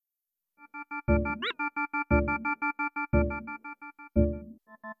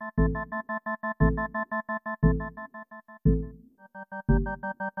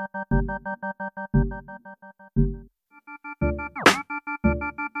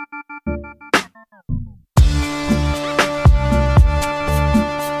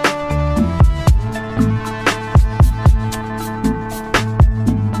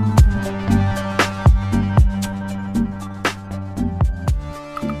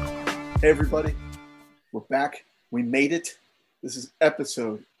Hey everybody, we're back. We made it. This is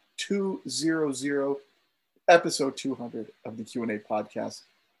episode 200, episode 200 of the Q&A podcast.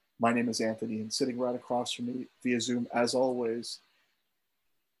 My name is Anthony, and sitting right across from me via Zoom, as always,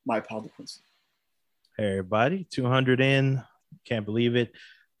 my pal DeQuincy. Hey everybody, 200 in. Can't believe it.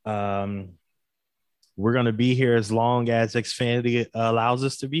 We're going to be here as long as Xfinity allows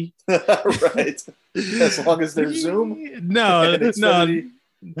us to be. Right. As long as there's Zoom.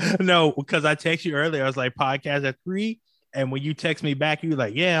 No, because I texted you earlier. I was like, podcast at 3. And when you text me back, you were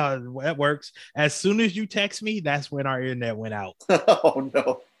like, yeah, that works. As soon as you text me, that's when our internet went out. Oh,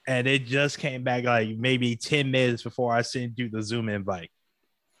 no. And it just came back like maybe 10 minutes before I sent you the Zoom invite.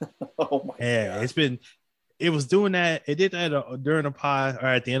 Oh, my God. It was doing that. It did that during a pod or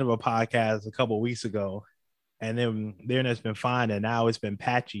at the end of a podcast a couple of weeks ago. And then the internet's been fine. And now it's been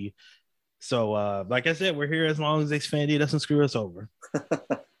patchy. So, like I said, we're here as long as Xfinity doesn't screw us over.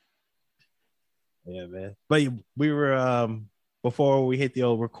 Yeah, man. But we were, before we hit the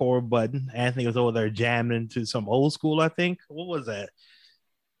old record button, Anthony was over there jamming to some old school, I think. What was that?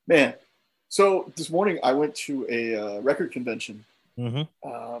 Man, so this morning I went to a record convention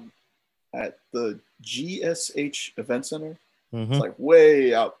at the GSH Event Center. It's like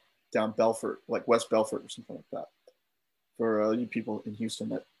way out down Belfort, like West Belfort or something like that. For you people in Houston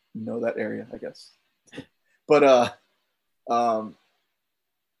that know that area, I guess. But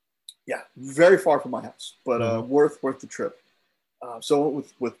yeah, very far from my house, but worth the trip. So I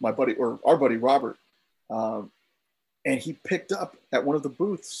went with my buddy, or our buddy Robert, and he picked up at one of the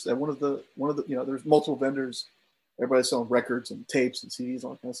booths at one of the there's multiple vendors, everybody's selling records and tapes and CDs,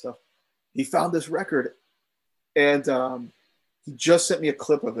 all that kind of stuff. He found this record, and he just sent me a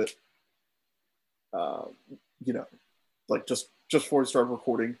clip of it. Like just before we started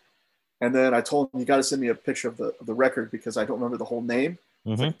recording, and then I told him, you got to send me a picture of the record because I don't remember the whole name.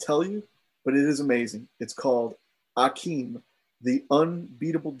 I can tell you, but it is amazing. It's called Akeem, The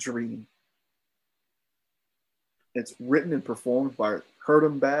Unbeatable Dream. It's written and performed by Hurt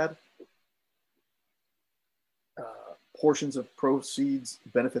 'Em Bad. Portions of proceeds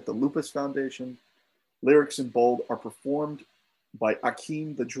benefit the Lupus Foundation. Lyrics in bold are performed by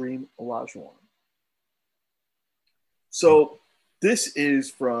Akeem the Dream Olajuwon. So this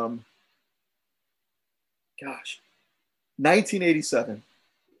is from, 1987.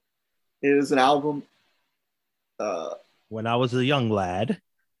 It is an album. When I was a young lad.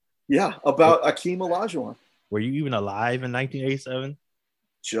 Yeah, about Akeem Olajuwon. Were you even alive in 1987?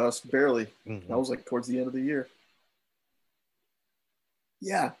 Just barely. That was like towards the end of the year.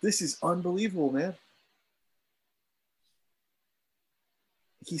 Yeah, this is unbelievable, man.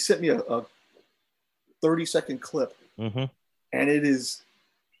 He sent me a 30-second clip, and it is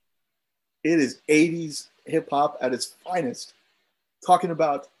 80s hip hop at its finest, talking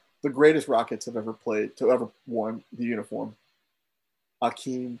about the greatest Rockets have ever played, to ever worn the uniform.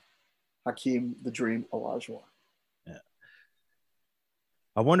 Hakeem the Dream Olajuwon. Yeah.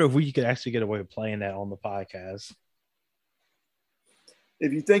 I wonder if we could actually get away with playing that on the podcast.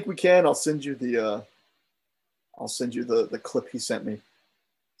 If you think we can, I'll send you the clip he sent me,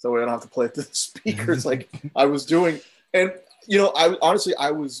 so we don't have to play it to the speakers like I was doing. And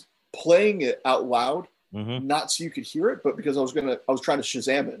I was playing it out loud, not so you could hear it, but because I was trying to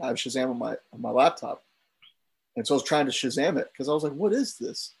Shazam it. I have Shazam on my laptop, and so I was trying to Shazam it because I was like, "What is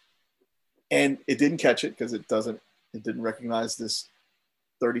this?" And it didn't catch it because it didn't recognize this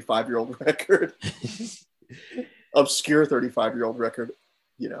 35-year-old record, obscure 35-year-old record,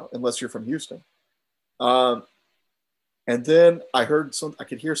 unless you're from Houston. And then I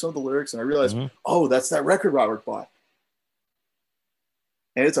could hear some of the lyrics, and I realized, oh, that's that record Robert bought.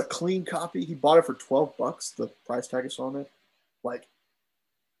 And it's a clean copy. He bought it for $12. The price tag is on it. Like,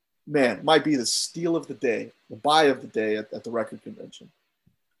 man, might be the steal of the day, the buy of the day at the record convention.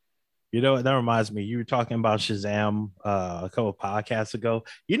 That reminds me. You were talking about Shazam a couple of podcasts ago.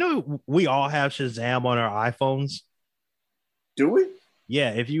 We all have Shazam on our iPhones. Do we?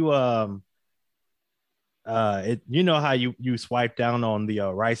 Yeah. If you how you swipe down on the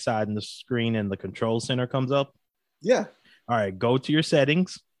right side in the screen and the control center comes up. Yeah. All right. Go to your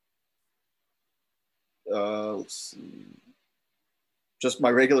settings. Let's see. Just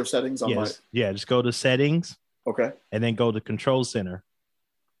my regular settings on yes. Yeah, just go to settings. Okay. And then go to control center.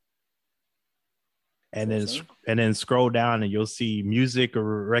 And then scroll down and you'll see music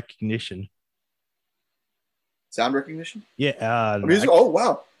or recognition. Sound recognition? Yeah. Music. Oh,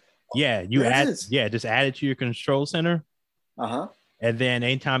 wow. Yeah, just add it to your control center. Uh-huh. And then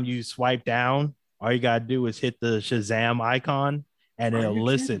anytime you swipe down, all you gotta do is hit the Shazam icon and it'll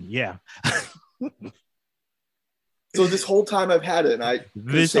listen. Kidding? Yeah. So this whole time I've had it, and I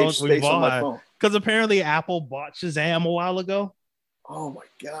saved space on my phone. Because apparently Apple bought Shazam a while ago. Oh my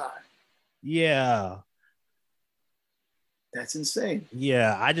God. Yeah. That's insane.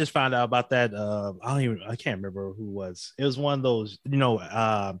 Yeah, I just found out about that. I can't remember who it was. It was one of those,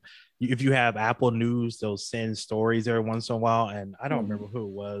 if you have Apple News, they'll send stories every once in a while, and I don't remember who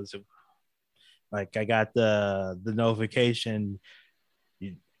it was. Like I got the notification.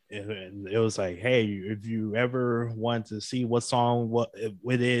 It was like, hey, if you ever want to see what song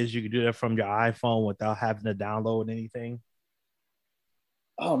it is, you can do that from your iPhone without having to download anything.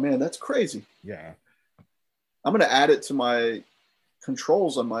 Oh man, that's crazy. Yeah. I'm going to add it to my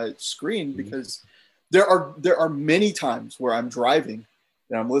controls on my screen because there are many times where I'm driving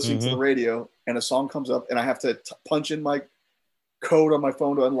and I'm listening to the radio and a song comes up and I have to punch in my code on my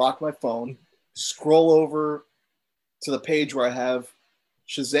phone to unlock my phone, scroll over to the page where I have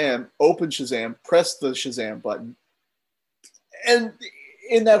Shazam, open Shazam, press the Shazam button. And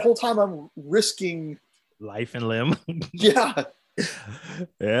in that whole time, I'm risking life and limb. Yeah.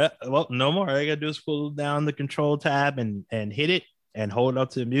 Yeah, well, no more. All I gotta do is pull down the control tab and hit it and hold up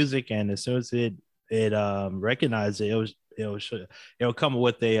to the music, and as soon as it recognizes it'll come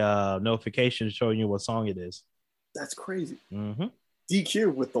with a notification showing you what song it is. That's crazy.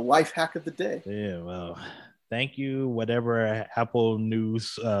 DQ with the life hack of the day. Yeah, well, thank you, whatever Apple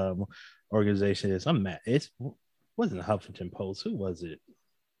News organization is. I'm mad. It wasn't Huffington Post. Who was it?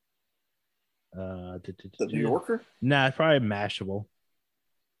 The New Yorker? Nah, it's probably Mashable.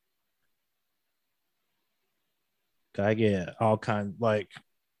 I get all kinds, like,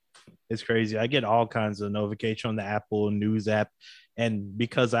 it's crazy. I get all kinds of notification on the Apple News app, and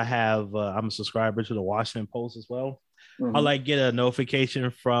because I have I'm a subscriber to the Washington Post as well. I'll like get a notification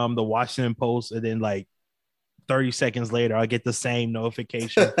from the Washington Post, and then like 30 seconds later I'll get the same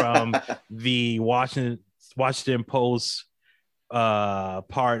notification from the Washington Post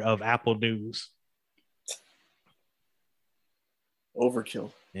part of Apple News.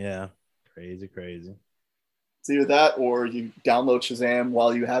 Overkill. Yeah, crazy. It's either that or you download Shazam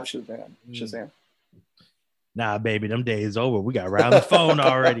while you have Shazam. Nah, baby, them days over. We got around the phone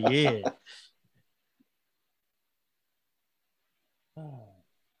already. Yeah.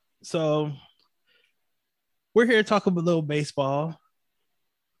 So we're here to talk about a little baseball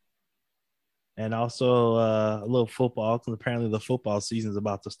and also a little football, because apparently the football season is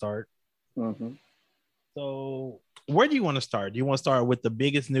about to start. So where do you want to start? Do you want to start with the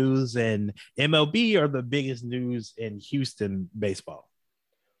biggest news in MLB or the biggest news in Houston baseball?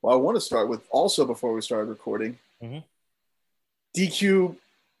 Well, I want to start with also before we started recording, DQ,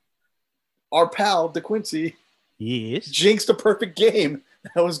 our pal DeQuincy, yes, jinxed a perfect game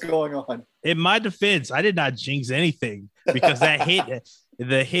that was going on. In my defense, I did not jinx anything because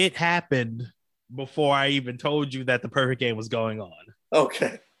the hit happened before I even told you that the perfect game was going on.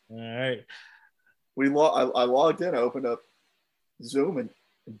 Okay. All right. I logged in, I opened up Zoom, and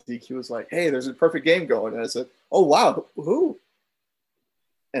DQ was like, hey, there's a perfect game going. And I said, oh, wow, who?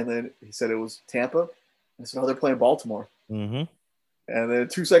 And then he said it was Tampa. I said, oh, they're playing Baltimore. And then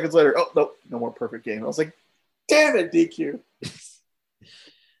 2 seconds later, oh, no more perfect game. I was like, damn it, DQ.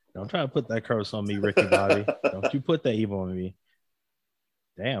 Don't try to put that curse on me, Ricky Bobby. Don't you put that evil on me.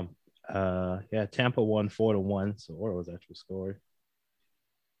 Damn. Yeah, Tampa won 4-1. So what was the actual score?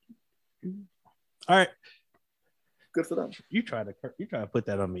 All right. Good for them. You try to put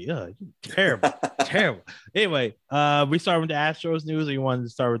that on me. Terrible. Terrible. Anyway, we start with the Astros news, or you want to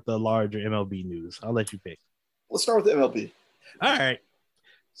start with the larger MLB news? I'll let you pick. Let's start with the MLB. All right.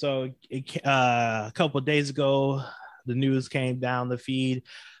 So a couple of days ago, the news came down the feed.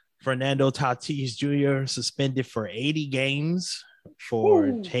 Fernando Tatis Jr. suspended for 80 games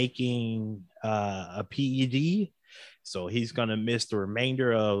for taking a PED. So he's going to miss the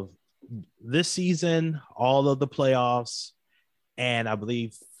remainder of this season, all of the playoffs, and I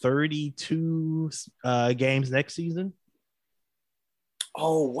believe 32 games next season.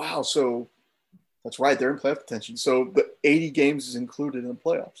 Oh, wow. So that's right. They're in playoff contention. So the 80 games is included in the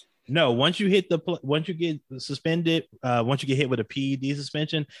playoffs. No, once you get suspended, once you get hit with a PED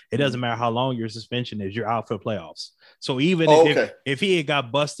suspension, it doesn't matter how long your suspension is, you're out for the playoffs. So even if he had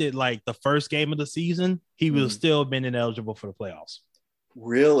got busted like the first game of the season, he would still been ineligible for the playoffs.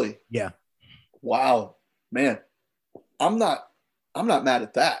 Really? Yeah. Wow, man. I'm not mad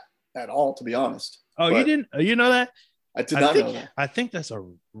at that at all, to be honest. Oh, but you didn't? You know that? I did not know that. I think that's a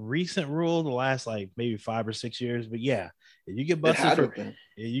recent rule, the last like maybe 5 or 6 years. But yeah, if you get busted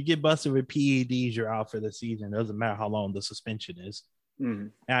with PEDs, you're out for the season. It doesn't matter how long the suspension is. Mm-hmm.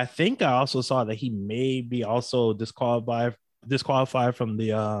 And I think I also saw that he may be also disqualified from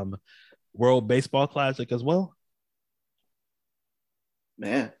the World Baseball Classic as well.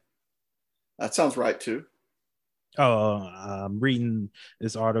 Man, that sounds right too. Oh, I'm reading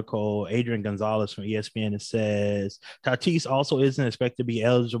this article. Adrian Gonzalez from ESPN. It says Tatis also isn't expected to be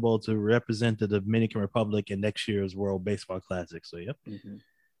eligible to represent the Dominican Republic in next year's World Baseball Classic. So, yep. Mm-hmm.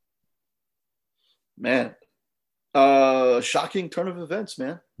 Man, shocking turn of events,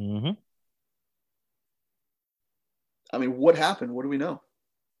 man. Mm-hmm. I mean, what happened? What do we know?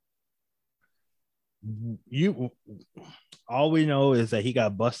 All we know is that he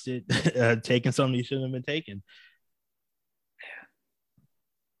got busted taking something he shouldn't have been taking.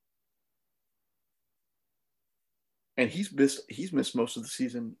 And he's missed most of the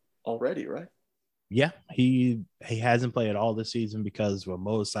season already, right? Yeah, he hasn't played all this season because of a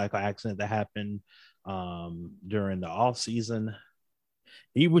motorcycle accident that happened during the off season.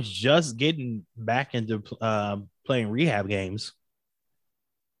 He was just getting back into playing rehab games.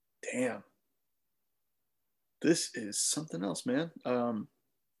 Damn, this is something else, man.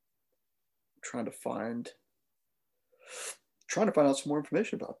 Trying to find out some more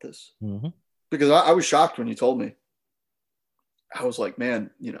information about this, because I was shocked when you told me. I was like,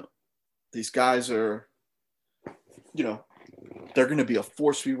 man, these guys are, they're going to be a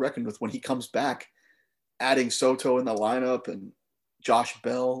force to be reckoned with when he comes back, adding Soto in the lineup and Josh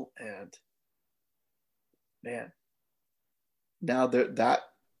Bell. And man, now that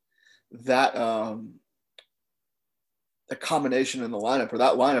combination in the lineup, or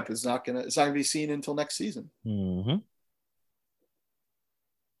that lineup, it's not going to be seen until next season. Mm-hmm.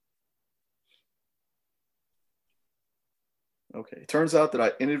 Okay. It turns out that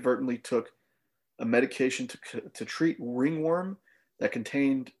I inadvertently took a medication to treat ringworm that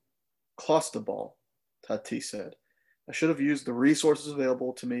contained clostebol, Tatis said. I should have used the resources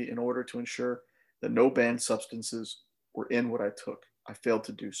available to me in order to ensure that no banned substances were in what I took. I failed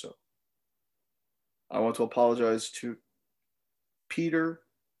to do so. I want to apologize to Peter,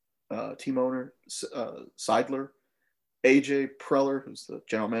 team owner, Seidler, AJ Preller, who's the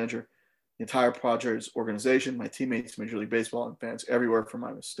general manager, the entire Padres organization, my teammates, Major League Baseball, and fans everywhere for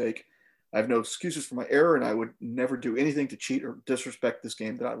my mistake. I have no excuses for my error, and I would never do anything to cheat or disrespect this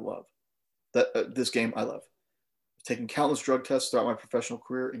game that I love. This game I love. I've taken countless drug tests throughout my professional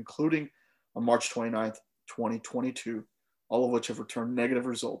career, including on March 29th, 2022, all of which have returned negative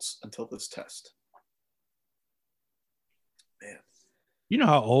results until this test. Man. You know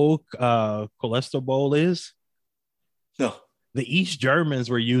how old cholestebol is? No. The East Germans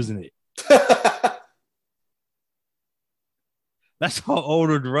were using it. That's how old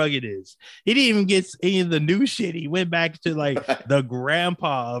a drug it is. He didn't even get any of the new shit. He went back to like the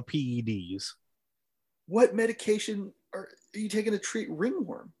grandpa of PEDs. What medication are you taking to treat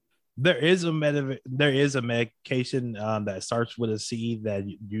ringworm? There is a medication that starts with a C that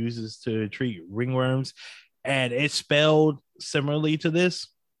uses to treat ringworms, and it's spelled similarly to this.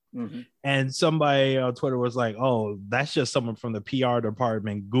 Mm-hmm. And somebody on Twitter was like, "Oh, that's just someone from the PR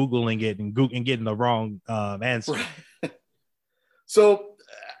department Googling it and getting the wrong answer." Right. So,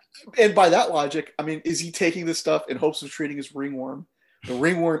 and by that logic, I mean, is he taking this stuff in hopes of treating his ringworm? The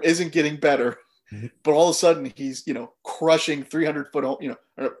ringworm isn't getting better, but all of a sudden he's, crushing 300-foot,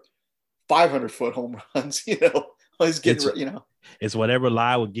 500-foot home runs, he's getting, It's whatever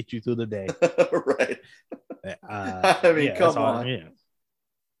lie will get you through the day. Right. I mean, come on.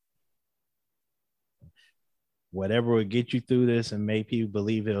 Whatever would get you through this and make people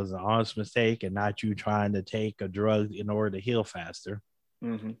believe it was an honest mistake and not you trying to take a drug in order to heal faster.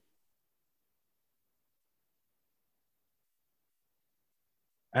 Mm-hmm.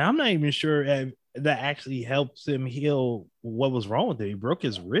 And I'm not even sure if that actually helps him heal what was wrong with him. He broke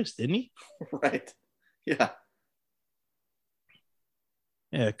his wrist, didn't he? Right. Yeah.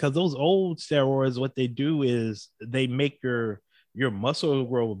 Yeah, because those old steroids, what they do is they make your muscle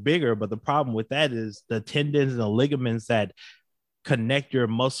grow bigger, but the problem with that is the tendons and the ligaments that connect your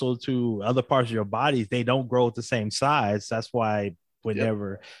muscle to other parts of your body, they don't grow at the same size. That's why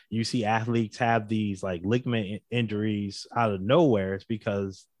whenever you see athletes have these like ligament injuries out of nowhere, it's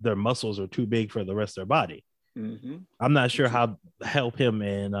because their muscles are too big for the rest of their body. Mm-hmm. I'm not sure how to help him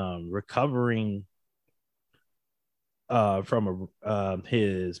in recovering from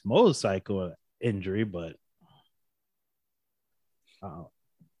his motorcycle injury, but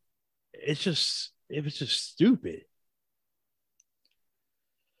It was just stupid.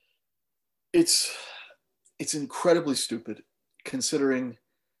 It's incredibly stupid, considering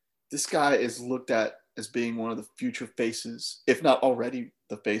this guy is looked at as being one of the future faces, if not already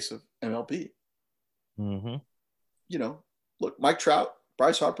the face of MLB. Mm-hmm. You know, look, Mike Trout,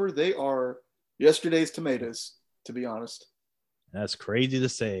 Bryce Harper, they are yesterday's tomatoes, to be honest. That's crazy to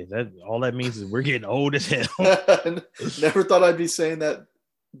say. That all that means is we're getting old as hell. Never thought I'd be saying that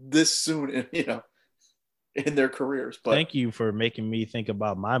this soon, in their careers. But thank you for making me think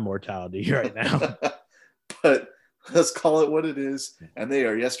about my mortality right now. But let's call it what it is, and they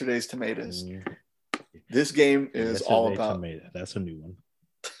are yesterday's tomatoes. This game is all about tomato. That's a new one.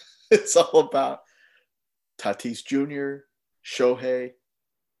 It's all about Tatis Jr., Shohei,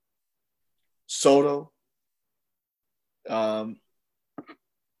 Soto,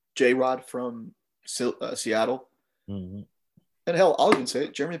 J-Rod from Seattle, mm-hmm. and hell, I'll even say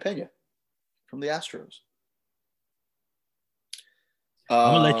it, Jeremy Pena from the Astros.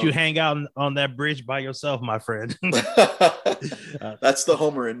 I'm gonna let you hang out on that bridge by yourself, my friend. That's the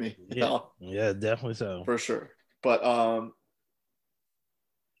homer in me. Yeah, definitely so. For sure. But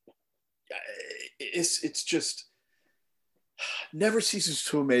it's just never ceases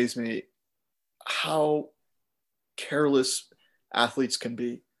to amaze me how careless athletes can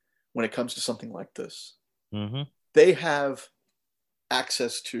be when it comes to something like this. Mm-hmm. They have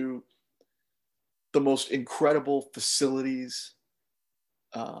access to the most incredible facilities,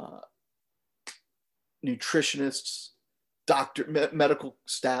 nutritionists, medical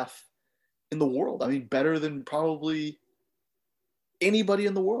staff in the world. I mean, better than probably anybody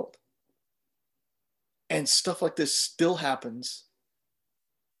in the world. And stuff like this still happens,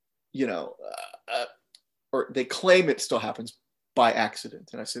 or they claim it still happens by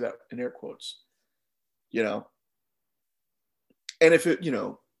accident. And I say that in air quotes, And if if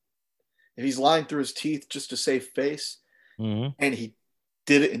he's lying through his teeth just to save face, mm-hmm. and he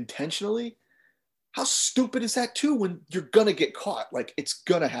did it intentionally, how stupid is that too when you're going to get caught? Like, it's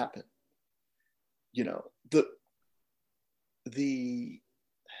going to happen.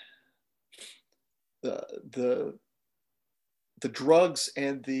 The drugs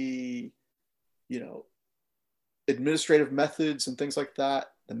and the, administrative methods and things like that,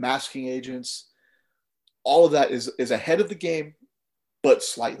 the masking agents, all of that is ahead of the game, but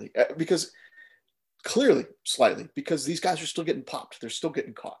slightly, because these guys are still getting popped. They're still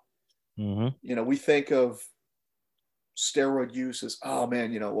getting caught. Mm-hmm. We think of steroid use as, oh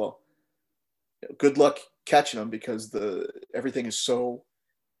man, good luck catching them because everything is so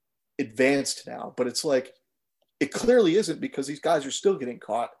advanced now. But it's like, it clearly isn't, because these guys are still getting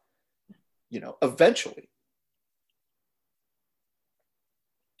caught, eventually.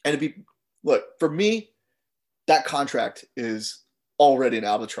 And for me, that contract is already an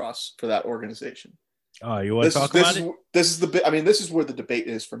albatross for that organization. Oh, you want to talk about it? This is where the debate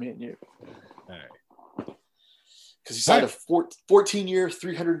is for me and you. All right. Because he signed a 14-year,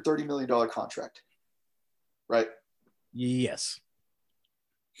 $330 million contract. Right? Yes.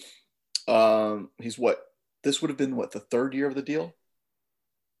 He's this would have been the third year of the deal?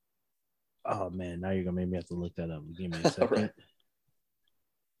 Oh man, now you're gonna make me have to look that up. Give me a second. Right.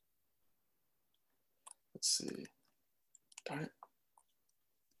 Let's see. Darn it.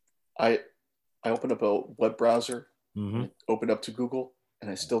 I opened up a web browser, mm-hmm. Opened up to Google,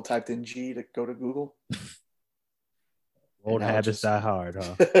 and I still typed in G to go to Google. Old habits die hard,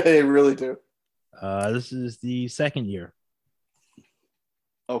 huh? They really do. This is the second year.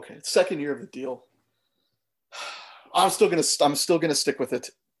 Okay, second year of the deal. I'm still gonna stick with it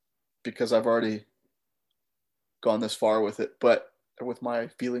because I've already gone this far with it, but with my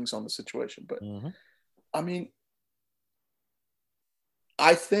feelings on the situation. But mm-hmm. I mean,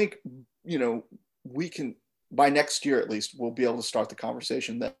 I think we can, by next year at least, we'll be able to start the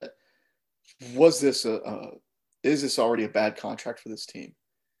conversation that is this already a bad contract for this team?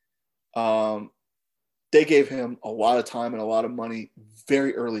 They gave him a lot of time and a lot of money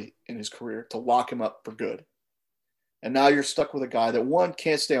very early in his career to lock him up for good. And now you're stuck with a guy that, one,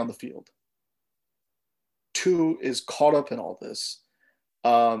 can't stay on the field. Two, is caught up in all this.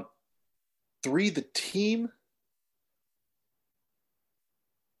 Three, the team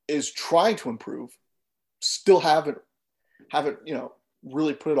is trying to improve, still haven't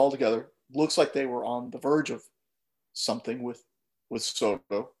really put it all together. Looks like they were on the verge of something with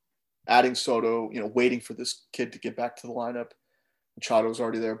Soto. Adding Soto, waiting for this kid to get back to the lineup. Machado's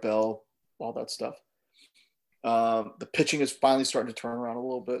already there, Bell, all that stuff. The pitching is finally starting to turn around a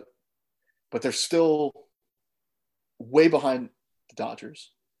little bit, but they're still way behind the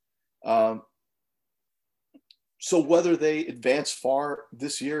Dodgers. So whether they advance far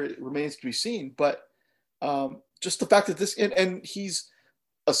this year, it remains to be seen. But just the fact that this and he's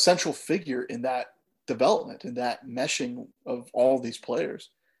a central figure in that development, in that meshing of all these players,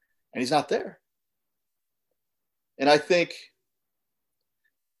 and he's not there. And I think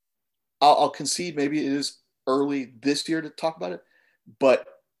I'll concede maybe it is early this year to talk about it, but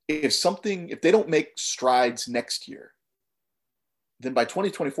if they don't make strides next year, then by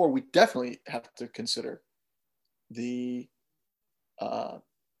 2024 we definitely have to consider the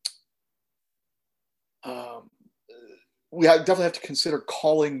we definitely have to consider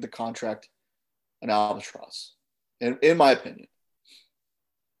calling the contract an albatross, in my opinion.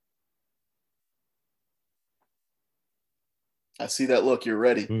 I see that look. You're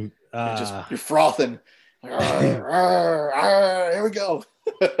ready. You're frothing. Here we go.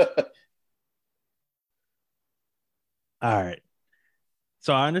 All right.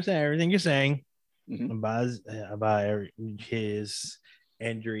 So I understand everything you're saying about his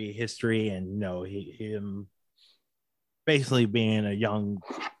injury history, and him basically being a young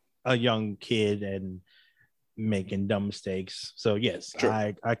kid and making dumb mistakes. So yes, sure.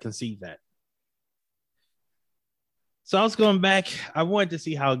 I can see that. So I was going back. I wanted to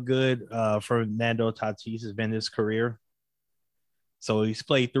see how good Fernando Tatis has been in his career. So he's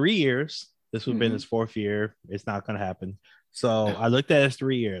played 3 years. This would have been his 4th year. It's not going to happen. So I looked at his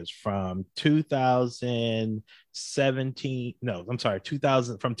 3 years from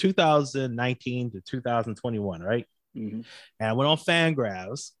 2019 to 2021, right? And I went on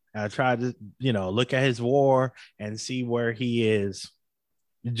Fangraphs and I tried to, look at his WAR and see where he is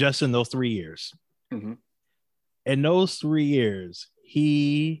just in those 3 years. In those 3 years,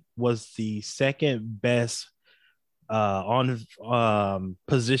 he was the second best on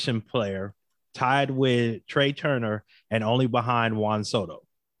position player, tied with Trey Turner and only behind Juan Soto.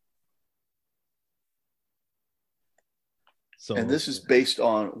 So, and this is based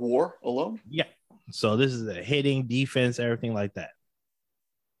on WAR alone? Yeah. So this is a hitting, defense, everything like that.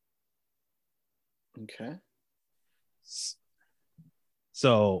 Okay.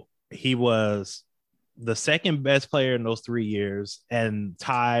 So he was the second best player in those 3 years and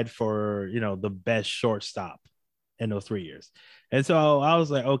tied for, the best shortstop in those 3 years. And so I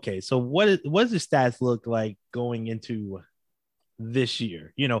was like, okay, so what does his stats look like going into this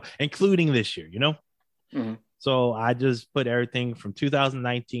year, including this year, So I just put everything from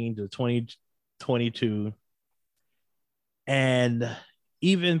 2019 to 2022. And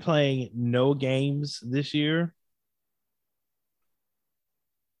even playing no games this year.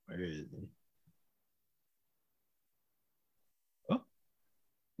 Where is he?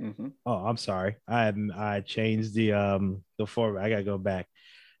 Oh, I'm sorry. I changed the format. I gotta go back.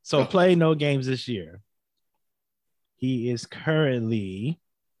 So playing no games this year. He is currently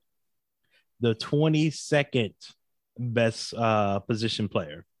the 22nd best position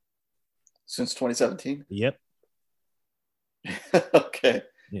player since 2017. Yep. Okay.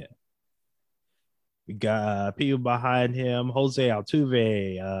 Yeah. We got people behind him: Jose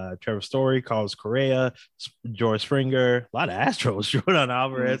Altuve, Trevor Story, Carlos Correa, George Springer, a lot of Astros, Jordan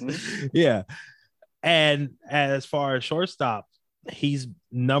Alvarez. Yeah. And as far as shortstop, he's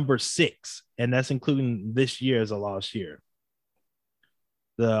number 6, and that's including this year as a lost year.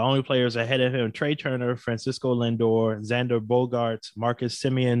 The only players ahead of him: Trey Turner, Francisco Lindor, Xander Bogaerts, Marcus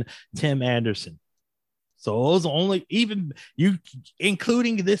Semien, Tim Anderson. So those only, even you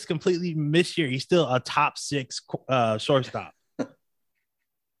including this completely missed year, he's still a top 6 shortstop.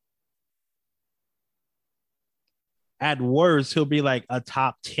 At worst, he'll be like a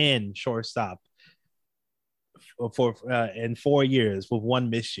top 10 shortstop for in 4 years with 1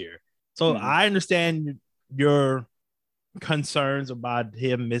 missed year. So I understand your concerns about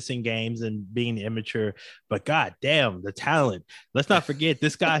him missing games and being immature, but god damn, the talent. Let's not forget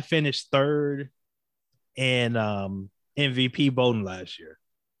this guy finished 3rd in MVP voting last year.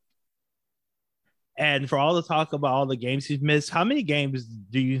 And for all the talk about all the games he's missed, how many games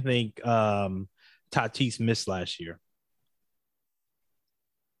do you think Tatis missed last year?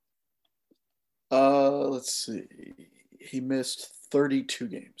 Let's see. He missed 32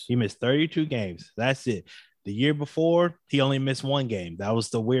 games. He missed 32 games. That's it. The year before, he only missed 1 game. That was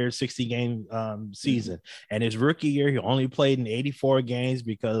the weird 60-game season. And his rookie year, he only played in 84 games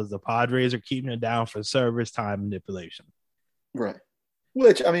because the Padres are keeping it down for service time manipulation. Right.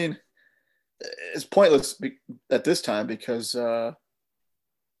 Which, I mean, is pointless at this time because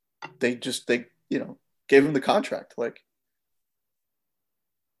they gave him the contract. Like,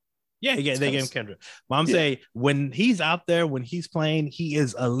 yeah, they gave him Kendrick. But I'm saying when he's out there, when he's playing, he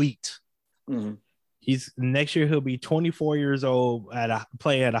is elite. Next year he'll be 24 years old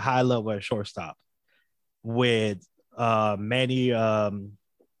playing at a high level at shortstop. with Manny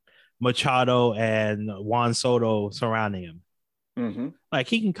Machado and Juan Soto surrounding him. Mm-hmm. Like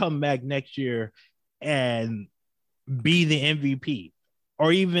he can come back next year and be the MVP,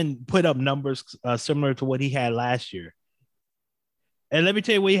 or even put up numbers similar to what he had last year. And let me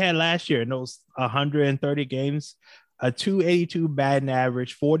tell you what he had last year in those 130 games: a 282 batting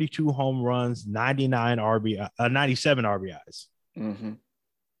average, 42 home runs, 97 RBIs. Mm-hmm.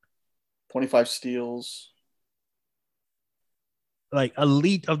 25 steals. Like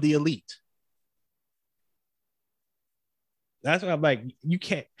elite of the elite. That's why I'm like, you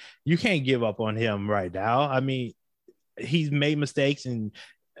can't give up on him right now. I mean, he's made mistakes, and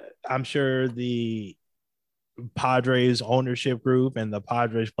I'm sure the Padres ownership group and the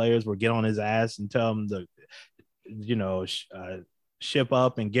Padres players will get on his ass and tell him to, ship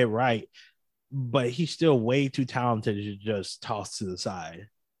up and get right. But he's still way too talented to just toss to the side.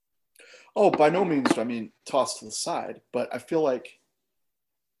 Oh, by no means, I mean, toss to the side. But I feel like,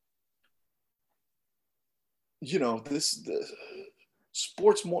 the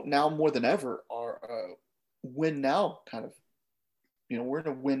sports now more than ever are win now kind of, we're in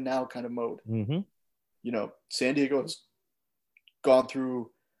a win now kind of mode. Mm-hmm. San Diego has gone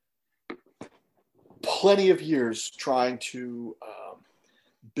through plenty of years trying to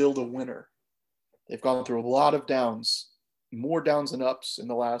build a winner. They've gone through a lot of downs, more downs than ups in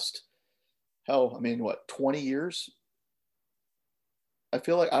the last, 20 years? I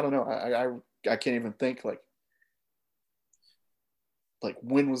feel like, I don't know. I can't even think like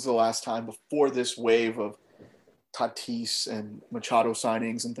when was the last time before this wave of Tatis and Machado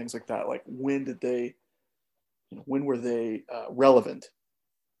signings and things like that? Like when were they relevant?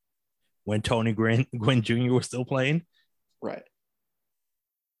 When Tony Gwynn Jr. was still playing? Right.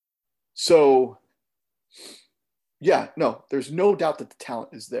 So, yeah, no, there's no doubt that the talent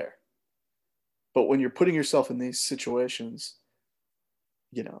is there. But when you're putting yourself in these situations,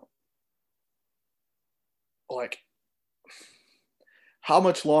 like how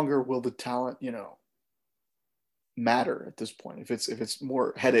much longer will the talent, matter at this point? If it's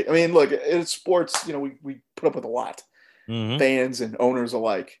more headache. I mean, look, it's sports, we put up with a lot. Mm-hmm. Fans and owners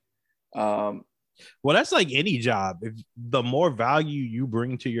alike. Well, that's like any job. If the more value you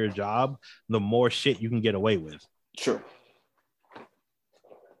bring to your job, the more shit you can get away with. Sure.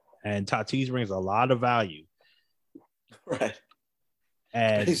 And Tatis brings a lot of value. Right.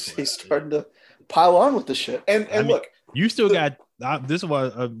 And he's starting to pile on with the shit. And look, you still got this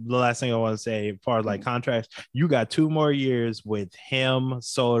was the last thing I want to say as far as like contracts. You got 2 more years with him,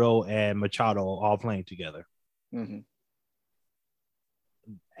 Soto, and Machado all playing together. Mm-hmm.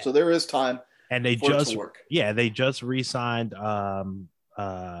 So there is time. And they just re-signed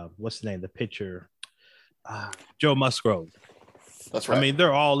what's the name? The pitcher, Joe Musgrove. That's right. I mean,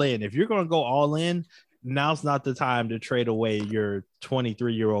 they're all in. If you're going to go all in, now's not the time to trade away your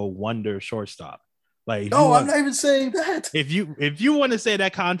 23-year-old wonder shortstop. Like, I'm not even saying that. If you want to say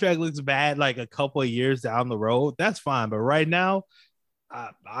that contract looks bad, like a couple of years down the road, that's fine. But right now,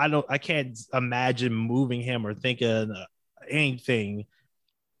 I can't imagine moving him or thinking anything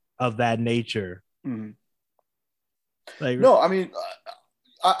of that nature. Mm-hmm. Like, no, I mean,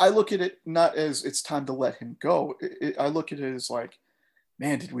 I look at it not as it's time to let him go. I look at it as like,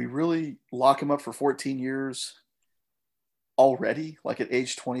 man, did we really lock him up for 14 years already? Like at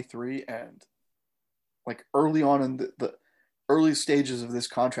age 23, and like early on in the early stages of this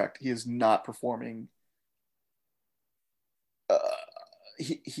contract, he is not performing.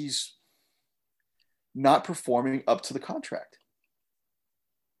 He's not performing up to the contract.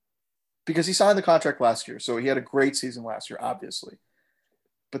 Because he signed the contract last year, so he had a great season last year, obviously.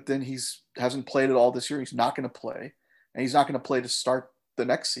 But then hasn't played at all this year. He's not going to play, and he's not going to play to start the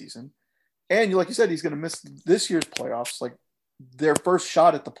next season. And like you said, he's going to miss this year's playoffs, like their first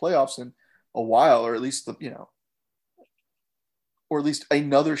shot at the playoffs in a while, or at least or at least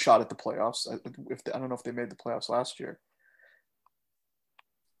another shot at the playoffs. I don't know if they made the playoffs last year.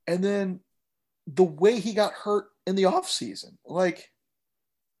 And then the way he got hurt in the offseason, like.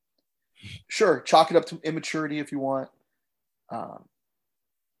 Sure, chalk it up to immaturity if you want.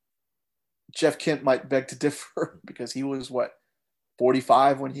 Jeff Kent might beg to differ because he was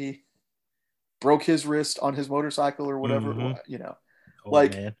 45 when he broke his wrist on his motorcycle or whatever. Mm-hmm.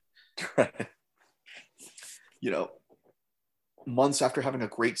 Man. Months after having a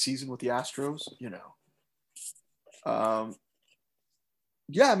great season with the Astros. I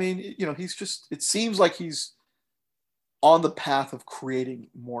mean, he's just. It seems like he's on the path of creating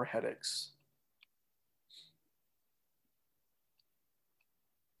more headaches.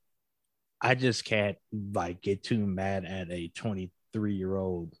 I just can't get too mad at a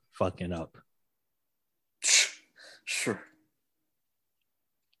 23-year-old fucking up. Sure.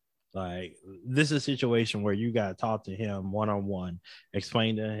 Like, this is a situation where you got to talk to him one-on-one,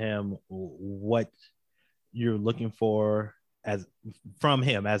 explain to him what you're looking for from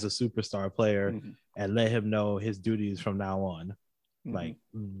him as a superstar player, and let him know his duties from now on. Like,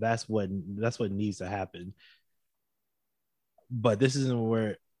 that's what needs to happen. But this isn't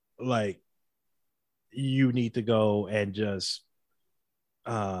where, like, you need to go and just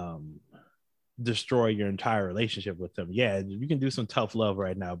destroy your entire relationship with him. Yeah, you can do some tough love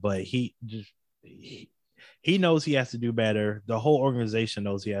right now, but he knows he has to do better. The whole organization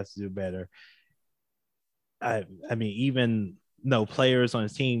knows he has to do better. I mean, even no players on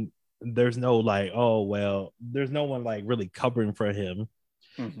his team, there's no like, oh well, there's no one like really covering for him.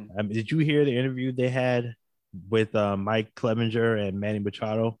 I mean, did you hear the interview they had with Mike Clevinger and Manny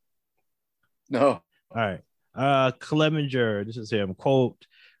Machado? No. All right. Clevinger, this is him, quote,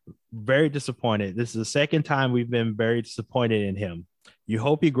 very disappointed. This is the second time we've been very disappointed in him. You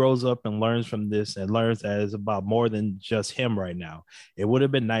hope he grows up and learns from this and learns that it's about more than just him right now. It would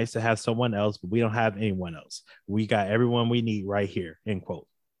have been nice to have someone else, but we don't have anyone else. We got everyone we need right here, end quote.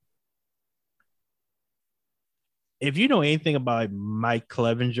 If you know anything about Mike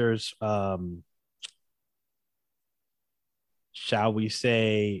Clevenger's, shall we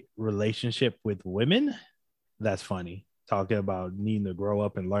say, relationship with women, that's funny. Talking about needing to grow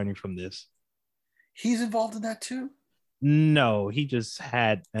up and learning from this. He's involved in that too? No, he just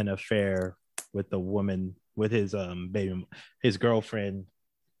had an affair with the woman, with his his girlfriend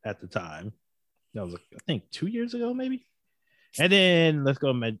at the time. That was, I think, 2 years ago, maybe. And then let's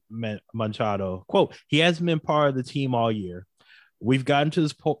go Machado. Quote, he hasn't been part of the team all year. We've gotten to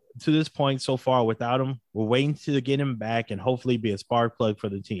this point so far without him. We're waiting to get him back and hopefully be a spark plug for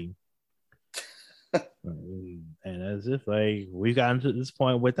the team. And as if like we've gotten to this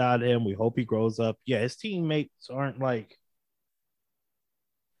point without him, we hope he grows up. Yeah, his teammates aren't like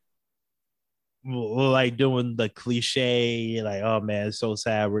doing the cliche, like, oh man, it's so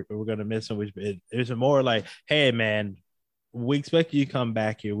sad, we're gonna miss him. It's more like, hey man, we expect you to come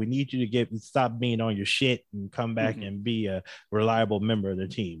back here. We need you to stop being on your shit and come back and be a reliable member of the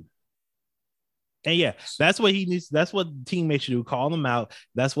team. And yeah, that's what he needs. That's what the teammates should do. Call him out.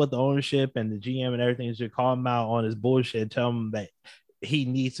 That's what the ownership and the GM and everything should call him out on his bullshit and tell him that he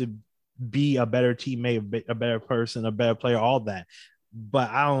needs to be a better teammate, a better person, a better player, all that. But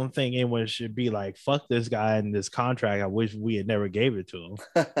I don't think anyone should be like, fuck this guy and this contract. I wish we had never gave it to him.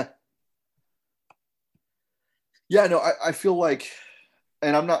 Yeah, no, I feel like,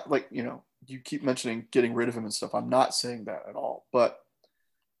 and I'm not like, you keep mentioning getting rid of him and stuff. I'm not saying that at all. But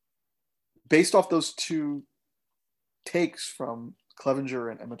based off those two takes from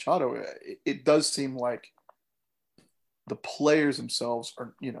Clevinger and Machado, it does seem like the players themselves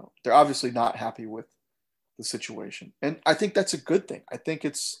are, they're obviously not happy with the situation. And I think that's a good thing. I think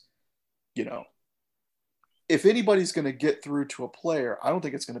it's, if anybody's going to get through to a player, I don't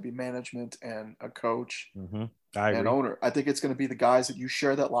think it's going to be management and a coach and owner. I think it's going to be the guys that you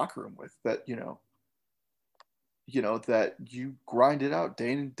share that locker room with, that, that you grind it out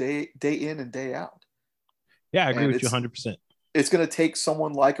day in and day out. Yeah, I agree with you 100%. It's going to take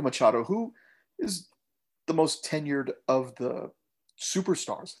someone like a Machado, who is the most tenured of the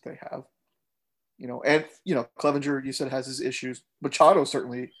superstars that they have. And Clevinger, you said, has his issues. Machado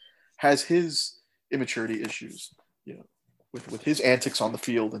certainly has his immaturity issues, with his antics on the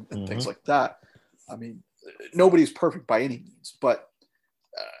field and things like that. I mean, nobody's perfect by any means, but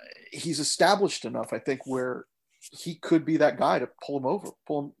he's established enough, I think, where he could be that guy to pull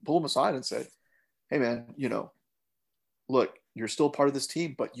him aside and say, hey man, look, you're still part of this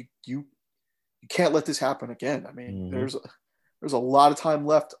team, but you can't let this happen again. I mean, there's a lot of time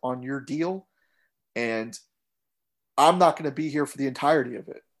left on your deal, and I'm not going to be here for the entirety of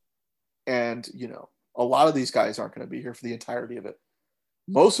it. And, a lot of these guys aren't going to be here for the entirety of it.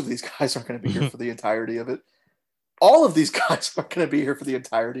 Most of these guys aren't going to be here for the entirety of it. All of these guys aren't going to be here for the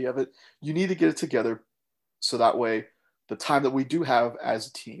entirety of it. You need to get it together so that way the time that we do have as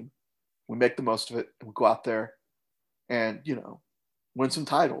a team, we make the most of it and we go out there and, win some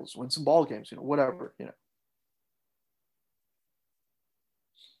titles, win some ball games, whatever,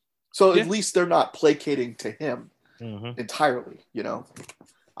 So at least they're not placating to him entirely,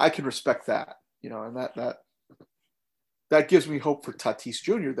 I can respect that, and that gives me hope for Tatis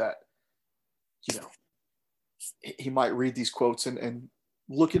Jr. that, he might read these quotes and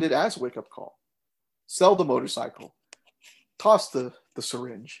look at it as a wake-up call. Sell the motorcycle. Toss the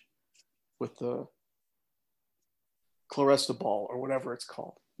syringe with the Cloresta ball or whatever it's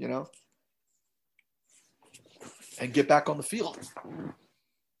called, and get back on the field.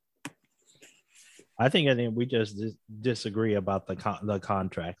 I think we just disagree about the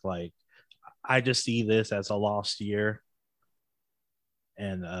contract. Like, I just see this as a lost year,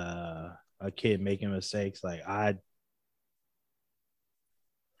 and a kid making mistakes. Like, I'm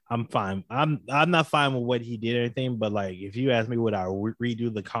fine. I'm not fine with what he did or anything, but like, if you ask me, would I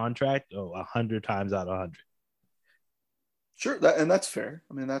redo the contract? Oh, 100 times out of 100. Sure, that's fair.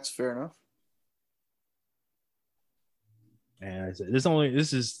 I mean, that's fair enough. And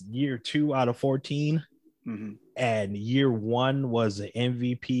this is year 2 out of 14, mm-hmm. and year 1 was an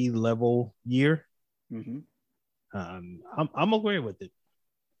MVP level year. Mm-hmm. I'm okay with it.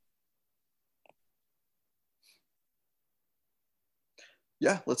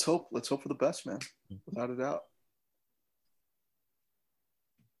 Yeah, let's hope for the best, man. Without a doubt.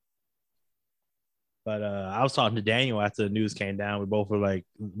 But I was talking to Daniel after the news came down. We both were like,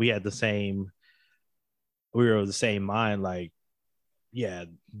 we were of the same mind. Like, yeah,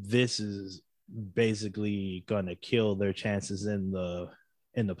 this is basically gonna kill their chances in the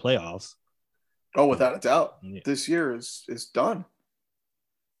playoffs. Oh, without a doubt. Yeah. This year is done.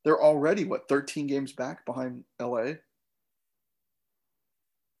 They're already 13 games back behind LA.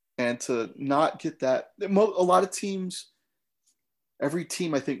 And to not get that, a lot of teams, every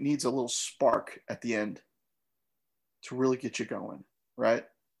team I think needs a little spark at the end to really get you going, right?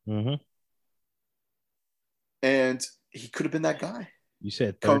 Mm-hmm. And he could have been that guy. You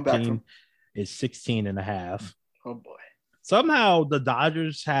said 13 is 16 and a half. Oh boy. Somehow the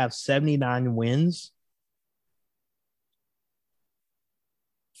Dodgers have 79 wins.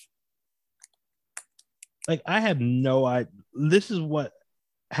 Like, I have no idea. This is what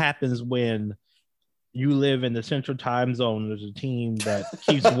happens when you live in the central time zone. There's a team that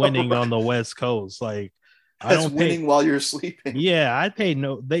keeps winning right. on the West Coast. Like, I don't winning while you're sleeping. Yeah, I pay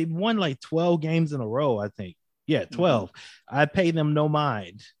no. They won like 12 games in a row, I think. Yeah, 12. Mm-hmm. I pay them no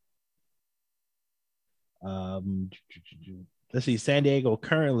mind. Let's see. San Diego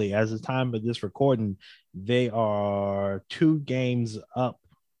currently, as the time of this recording, they are 2 games up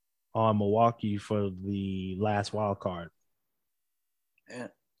on Milwaukee for the last wild card. Yeah.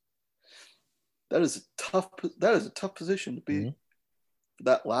 That is a tough position to be for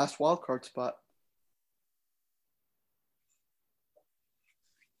that last wild card spot.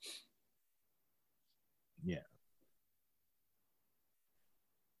 Yeah.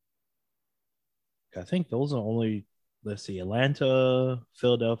 I think those are only, let's see, Atlanta,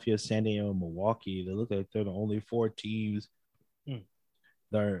 Philadelphia, San Diego, Milwaukee. They look like they're the only 4 teams that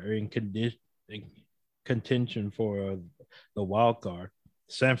are in contention for the wild card.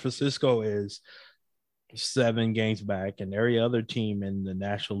 San Francisco is 7 games back, and every other team in the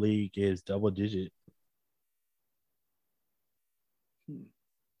National League is double digit.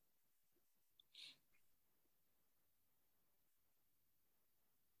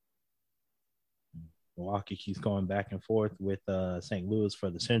 Milwaukee keeps going back and forth with St. Louis for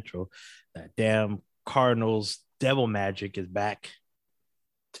the Central. That damn Cardinals devil magic is back.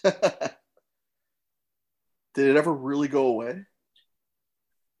 Did it ever really go away?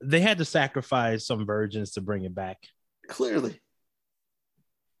 They had to sacrifice some virgins to bring it back. Clearly.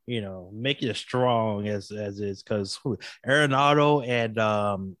 You know, make it as strong as is, because Arenado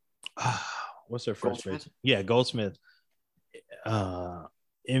and what's their first base? Yeah, Goldsmith.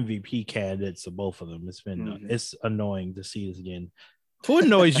 MVP candidates of both of them. It's been it's annoying to see this again. Who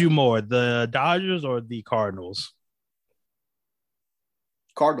annoys you more, the Dodgers or the Cardinals?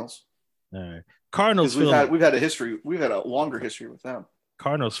 Cardinals. All right. Cardinals. We've had a history. We've had a longer history with them.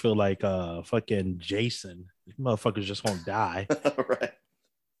 Cardinals feel like fucking Jason. These motherfuckers just won't die. Right.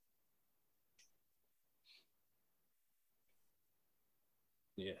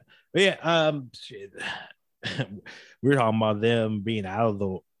 Yeah. But yeah. Shit. We're talking about them being out of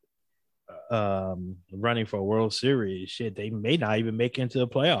the running for a World Series. Shit, they may not even make it into the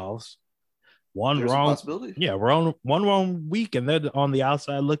playoffs. There's wrong possibility. Yeah, one wrong week, and they're on the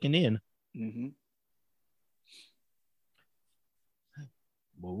outside looking in. Mm-hmm.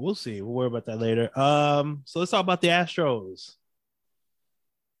 Well, we'll see. We'll worry about that later. So let's talk about the Astros.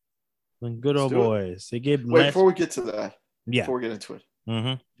 Good old boys. They get before we get to that. Yeah. Before we get into it. Mm-hmm.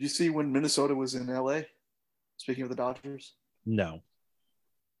 Did you see when Minnesota was in LA? Speaking of the Dodgers? No.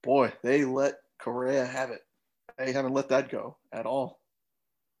 Boy, they let Correa have it. They haven't let that go at all.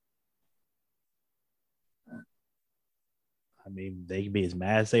 I mean, they can be as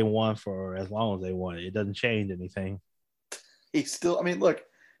mad as they want for as long as they want. It doesn't change anything. He's still, I mean, look,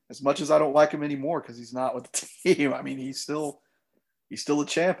 as much as I don't like him anymore because he's not with the team, I mean, he's still a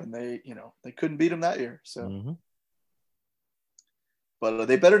champ, and they couldn't beat him that year. So, But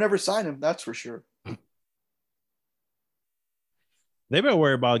they better never sign him. That's for sure. They better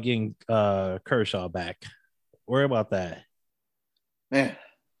worry about getting Kershaw back. Worry about that. Man,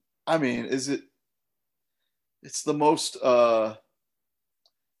 I mean, it's the most not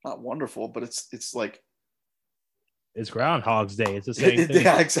wonderful, but it's like it's Groundhog's Day. It's the same thing.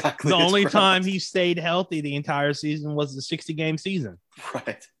 Yeah, exactly. The only time he stayed healthy the entire season was the 60-game season.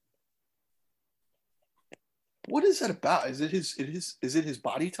 Right. What is that about? Is it his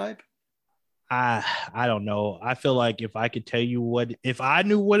body type? I don't know. I feel like if I could tell you if I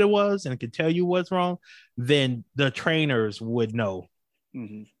knew what it was and could tell you what's wrong, then the trainers would know.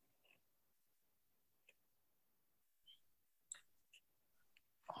 Mm-hmm.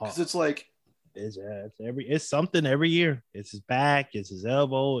 Because it's like it's something every year. It's his back, it's his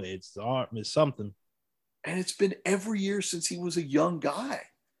elbow, it's the arm, it's something. And it's been every year since he was a young guy.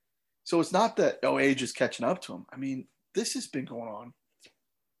 So it's not that age is catching up to him. I mean, this has been going on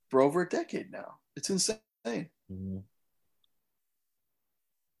for over a decade now. It's insane. Mm-hmm.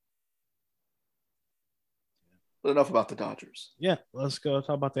 But enough about the Dodgers. Yeah, let's go talk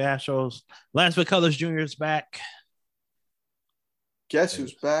about the Astros. Lance McCullers Jr. is back. Guess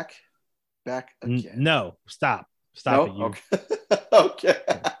who's back? Back again. No, stop it, you. Okay. Okay.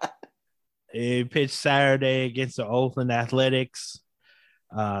 He pitched Saturday against the Oakland Athletics.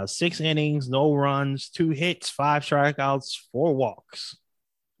 6 innings, no runs, 2 hits, 5 strikeouts, 4 walks.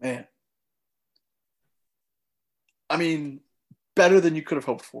 Man. I mean, better than you could have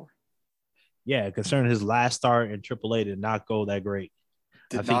hoped for. Yeah, concerning his last start in AAA did not go that great.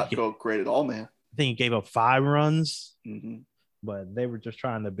 Did not go great at all, man. I think he gave up 5 runs, mm-hmm. but they were just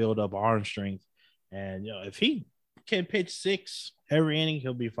trying to build up arm strength. And, if he can pitch 6 every inning,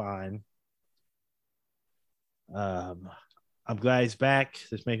 he'll be fine. I'm glad he's back.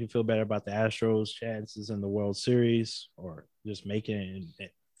 This makes me feel better about the Astros' chances in the World Series, or just making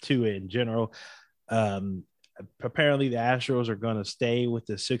it to it in general. Apparently, the Astros are going to stay with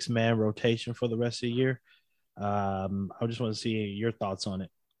the 6-man rotation for the rest of the year. I just want to see your thoughts on it.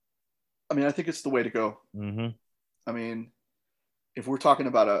 I mean, I think it's the way to go. Mm-hmm. I mean, if we're talking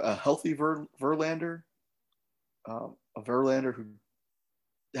about a healthy Verlander, a Verlander who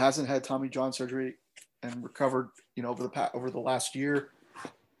hasn't had Tommy John surgery and recovered, over the last year,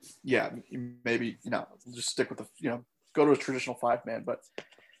 yeah, maybe, just stick with go to a traditional 5-man, but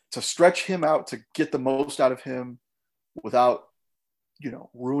to stretch him out, to get the most out of him without,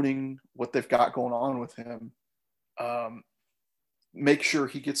 ruining what they've got going on with him, make sure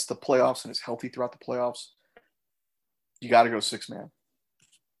he gets the playoffs and is healthy throughout the playoffs. You got to go 6-man.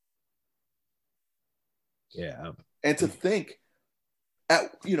 Yeah. And to think,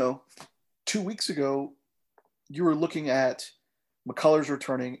 2 weeks ago, you were looking at McCullers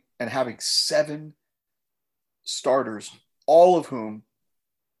returning and having 7 starters, all of whom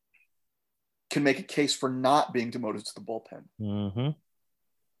can make a case for not being demoted to the bullpen. Mm-hmm.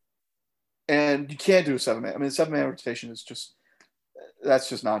 And you can't do a 7-man. I mean, a 7-man rotation is that's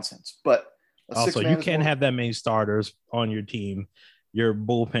just nonsense. But also, you can't have that many starters on your team. Your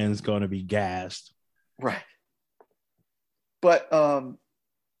bullpen's going to be gassed. Right. But, to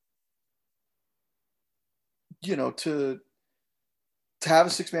have a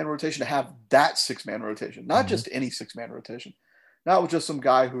 6-man rotation, to have that 6-man rotation, not just any 6-man rotation, not with just some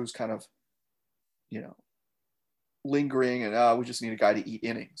guy who's kind of, lingering and we just need a guy to eat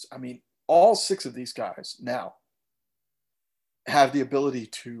innings. I mean, all 6 of these guys now have the ability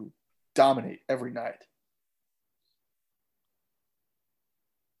to dominate every night.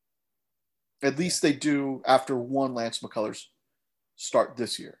 At least they do after one Lance McCullers start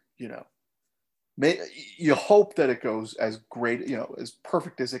this year, You hope that it goes as great, as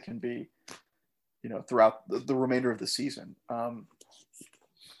perfect as it can be, throughout the remainder of the season.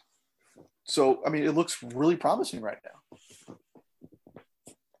 So, I mean, it looks really promising right now.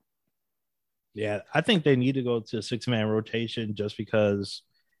 Yeah, I think they need to go to a 6-man rotation just because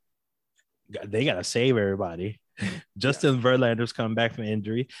they got to save everybody. Justin Verlander's coming back from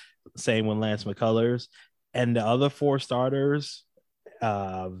injury. Same with Lance McCullers. And the other 4 starters,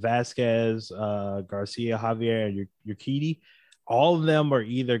 Vasquez, Garcia, Javier, and Urquidy, all of them are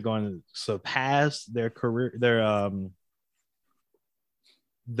either going to surpass their career,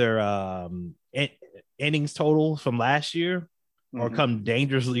 their innings total from last year, or come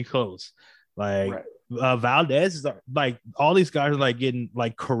dangerously close. Like right. Valdez is like, all these guys are like getting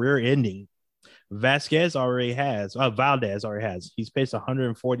like career ending. Valdez already has. He's pitched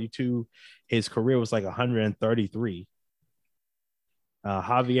 142. His career was like 133.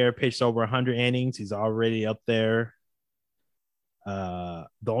 Javier pitched over 100 innings. He's already up there. The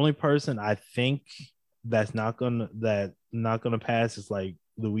only person I think that's not gonna pass is like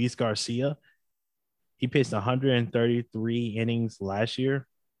Luis Garcia. He pitched 133 innings last year.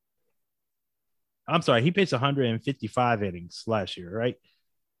 I'm sorry, he pitched 155 innings last year, right?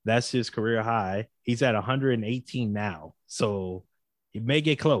 That's his career high. He's at 118 now. So he may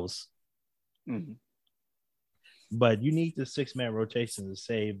get close. Mm-hmm. But you need the 6-man rotation to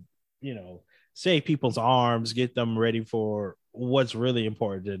save people's arms, get them ready for what's really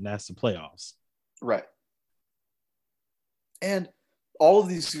important, and that's the playoffs. Right. And all of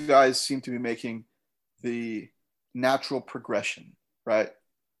these guys seem to be making the natural progression, right?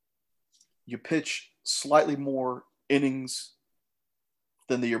 You pitch slightly more innings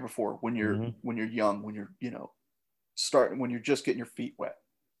than the year before when you're young, when you're, starting, when you're just getting your feet wet.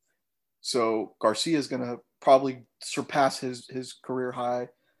 So Garcia is going to probably surpass his career high.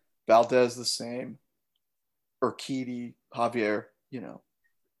 Valdez the same. Urquidy, Javier,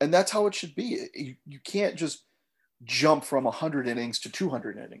 and that's how it should be. You can't just jump from 100 innings to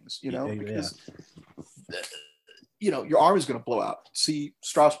 200 innings, because your arm is going to blow out. See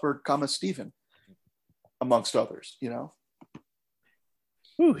Strasburg, Steven, amongst others,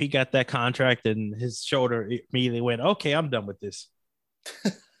 Ooh, he got that contract and his shoulder immediately went, okay, I'm done with this.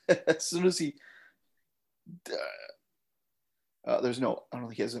 As soon as he I don't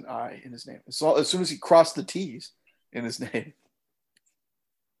think he has an I in his name. So as soon as he crossed the T's in his name.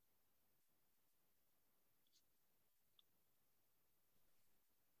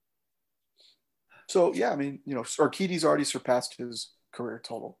 So, yeah, I mean, Urquidy's already surpassed his career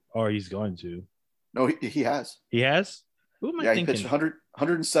total. Or he's going to. No, he has. He has? Who am I thinking? He pitched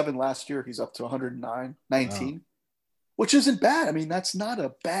 107 last year. He's up to 19, which isn't bad. I mean, that's not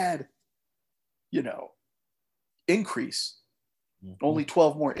a bad, increase. Mm-hmm. Only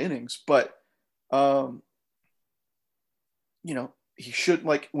 12 more innings. But, he should,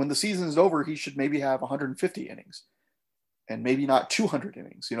 when the season is over, he should maybe have 150 innings. And maybe not 200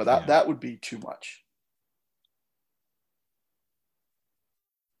 innings. That would be too much.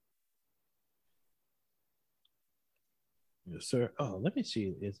 Yes, sir. Oh, let me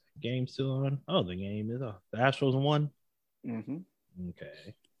see. Is the game still on? Oh, the game is off. The Astros won? Mm-hmm.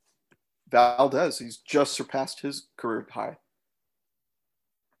 Okay. Valdez, he's just surpassed his career high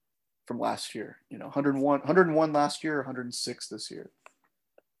from last year. 101 last year, 106 this year.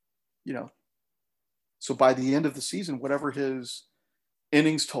 So by the end of the season, whatever his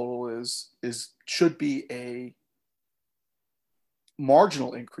innings total is should be a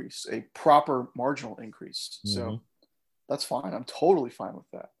marginal increase, a proper marginal increase. Mm-hmm. So that's fine. I'm totally fine with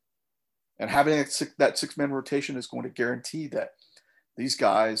that. And having that 6-man rotation is going to guarantee that these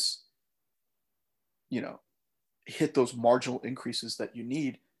guys, hit those marginal increases that you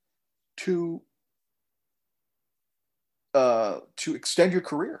need to extend your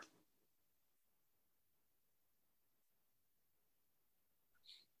career.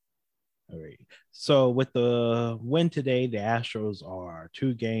 All right. So with the win today, the Astros are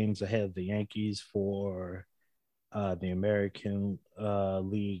 2 games ahead of the Yankees for the American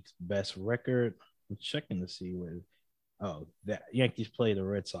League's best record. I'm checking to see the Yankees play the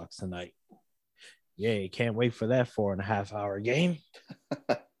Red Sox tonight. Yay, can't wait for that 4.5-hour game.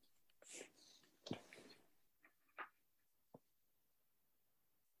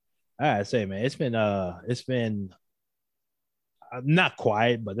 I say, man, it's been not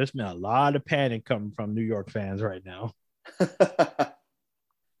quiet, but there's been a lot of panic coming from New York fans right now.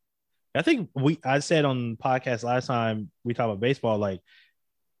 I think I said on the podcast last time we talked about baseball,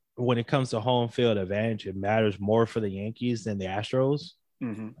 when it comes to home field advantage, it matters more for the Yankees than the Astros.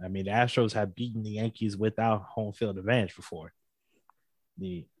 Mm-hmm. I mean, the Astros have beaten the Yankees without home field advantage before.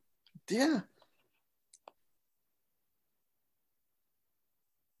 The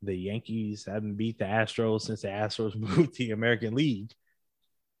Yankees haven't beat the Astros since the Astros moved to the American League.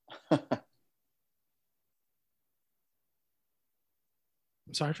 I'm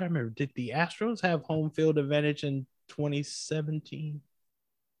sorry, I'm trying to remember. Did the Astros have home field advantage in 2017?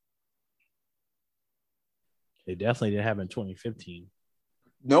 They definitely didn't have it in 2015.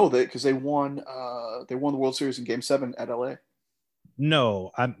 No, because they won the World Series in Game 7 at LA.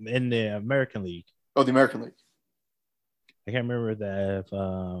 No, I'm in the American League. Oh, the American League. I can't remember that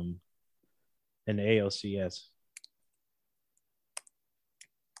in the ALCS.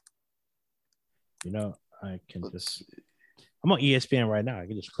 I can I'm on ESPN right now. I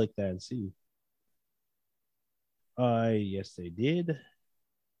can just click that and see. Yes, they did.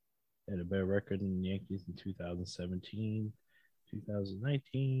 They had a better record than the Yankees in 2017,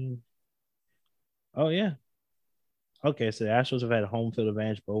 2019. Oh, yeah. Okay, so the Astros have had home field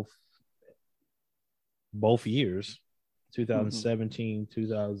advantage both years, 2017,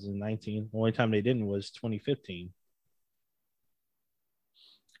 2019. The only time they didn't was 2015.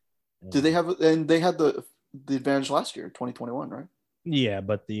 Did they have? And they had the advantage last year, 2021, right? Yeah,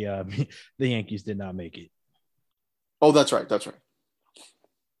 but the the Yankees did not make it. Oh, that's right. That's right.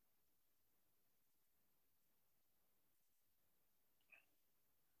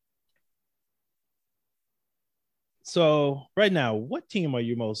 So right now, what team are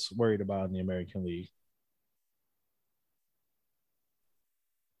you most worried about in the American League?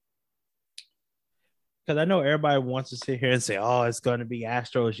 Because I know everybody wants to sit here and say, "Oh, it's going to be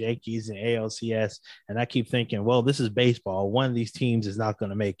Astros, Yankees, and ALCS," and I keep thinking, "Well, this is baseball. One of these teams is not going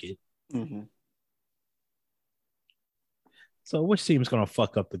to make it." Mm-hmm. So, which team's going to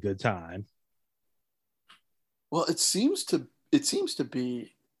fuck up the good time? Well, it seems to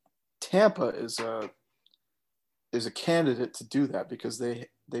be Tampa is a candidate to do that because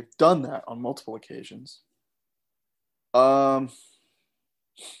they've done that on multiple occasions. Um,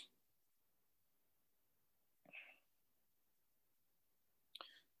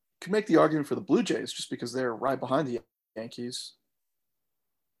 could make the argument for the Blue Jays just because they're right behind the Yankees.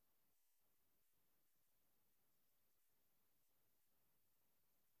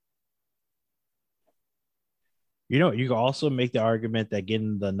 You know, you can also make the argument that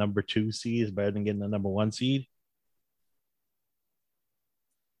getting the number 2 seed is better than getting the number 1 seed.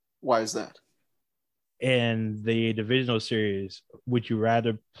 Why is that? In the divisional series, would you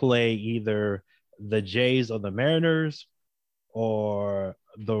rather play either the Jays or the Mariners or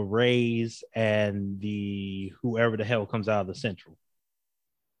the Rays and the whoever the hell comes out of the Central?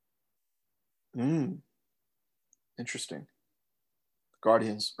 Mm, interesting.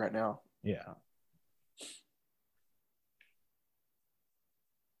 Guardians right now. Yeah.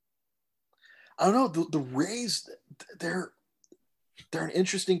 I don't know. The Rays, they're they're an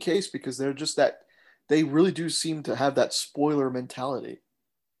interesting case because they're just that they really do seem to have that spoiler mentality.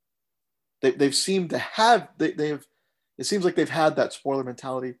 They've seemed to have they've it seems like they've had that spoiler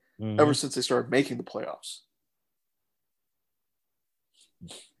mentality ever Mm-hmm. since they started making the playoffs.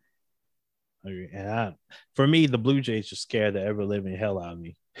 And for me, the Blue Jays just scared the ever living hell out of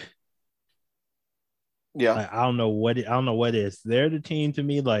me. Yeah. Like, I don't know what I don't know what it is. They're the team to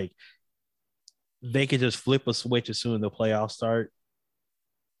me. Like they could just flip a switch as soon as the playoffs start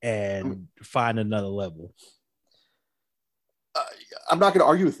and find another level. Uh, I'm not going to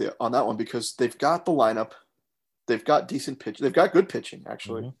argue with you on that one because they've got the lineup, they've got decent pitch, they've got good pitching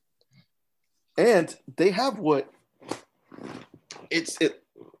actually, and they have what it's it.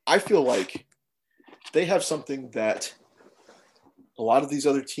 I feel like they have something that a lot of these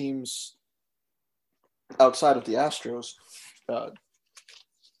other teams outside of the Astros, uh,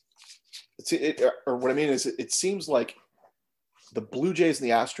 or what I mean is, it seems like the Blue Jays and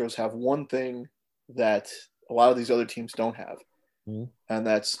the Astros have one thing that a lot of these other teams don't have, and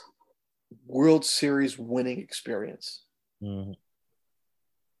that's World Series winning experience. Mm-hmm.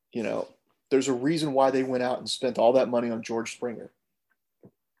 You know, there's a reason why they went out and spent all that money on George Springer.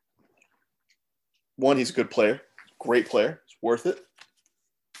 One, he's a good player, great player, it's worth it.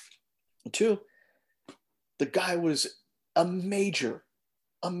 And two, the guy was a major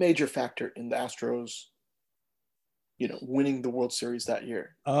factor in the Astros, winning the World Series that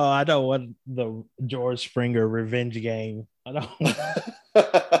year. Oh, I know what the George Springer revenge game. I don't.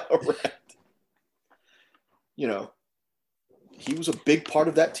 Right. He was a big part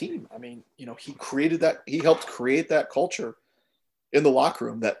of that team. I mean, he helped create that culture in the locker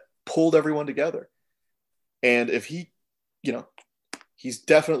room that pulled everyone together. And if he's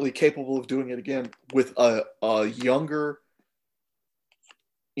definitely capable of doing it again with a younger,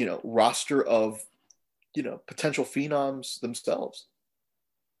 roster of, potential phenoms themselves,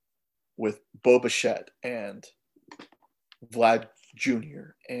 with Bo Bichette and Vlad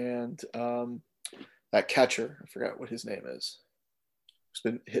Jr. and that catcher. I forgot what his name is. He's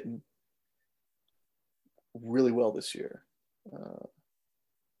been hitting really well this year.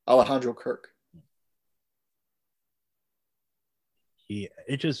 Alejandro Kirk. Yeah,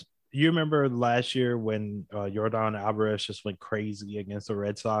 you remember last year when Yordan Alvarez just went crazy against the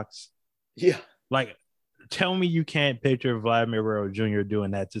Red Sox? Yeah. Like, tell me you can't picture Vladimir Guerrero Jr.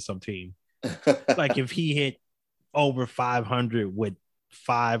 doing that to some team. Like if he hit over 500 with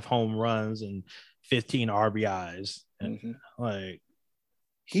 5 home runs and 15 RBIs, and like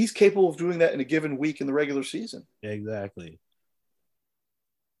he's capable of doing that in a given week in the regular season. Exactly.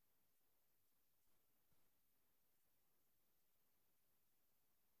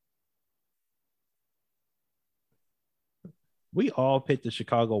 We all picked the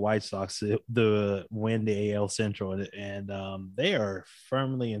Chicago White Sox to win the AL Central, and they are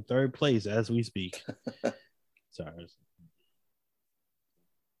firmly in third place as we speak. Sorry.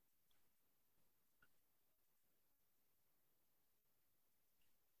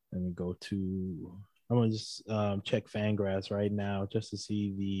 Let me go to. I'm gonna just check Fangraphs right now just to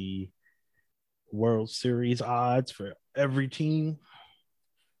see the World Series odds for every team.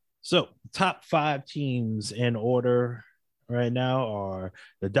 So, top 5 teams in order right now are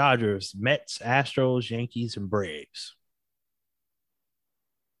the Dodgers, Mets, Astros, Yankees, and Braves.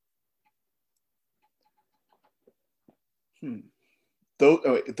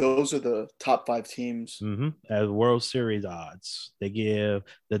 Those are the top 5 teams. As World Series odds. They give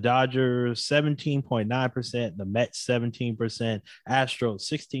the Dodgers 17.9%, the Mets 17%, Astros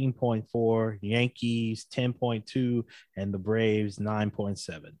 16.4%, Yankees 10.2%, and the Braves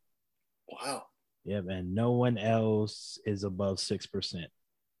 9.7%. Wow. Yeah, and no one else is above 6%.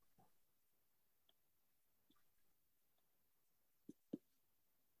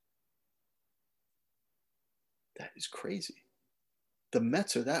 That is crazy. The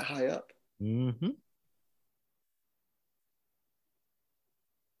Mets are that high up. Mm-hmm.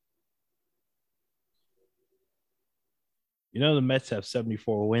 You know, the Mets have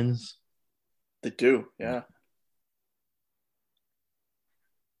 74 wins. They do, yeah.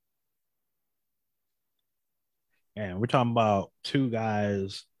 And we're talking about 2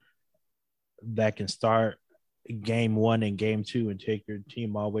 guys that can start game 1 and game 2 and take your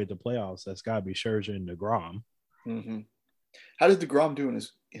team all the way to playoffs. That's got to be Scherzer and DeGrom. Mm-hmm. How did DeGrom do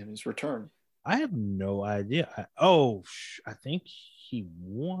in his return? I have no idea. I think he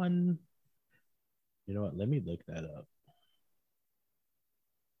won. You know what? Let me look that up.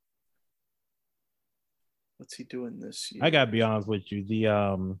 What's he doing this year? I gotta be honest with you.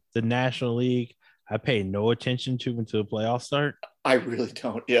 The National League, I pay no attention to until the playoffs start. I really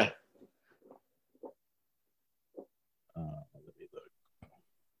don't. Yeah. Let me look.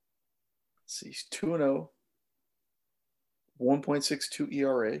 Let's see, he's 2-0, 1.62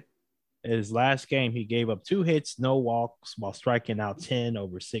 ERA. In his last game, he gave up 2 hits, no walks, while striking out 10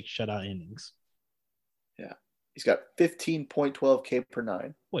 over 6 shutout innings. Yeah. He's got 15.12 K per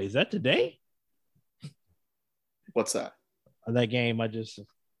 9. Wait, is that today? What's that? That game,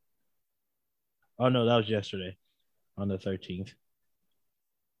 Oh, no, that was yesterday on the 13th.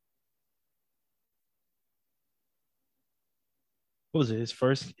 What was it? His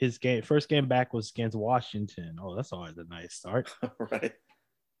first game back was against Washington. Oh, that's always a nice start. Right.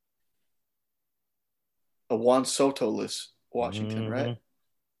 A Juan Soto-less Washington, right?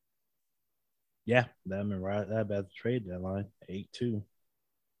 Yeah, that been right. That about the trade deadline, 8-2.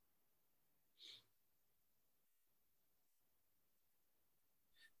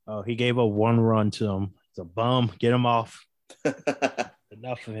 Oh, he gave a 1 run to him. It's a bum. Get him off.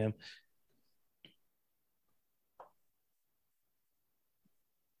 Enough of him.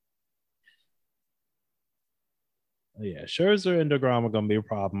 Yeah, Scherzer and DeGrom are going to be a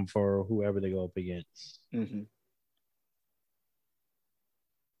problem for whoever they go up against. Mm-hmm.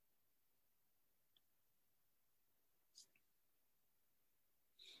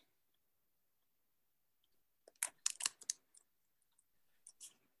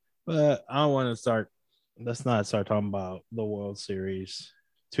 But I don't want to start. Let's not start talking about the World Series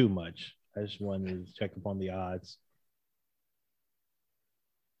too much. I just wanted to check up on the odds.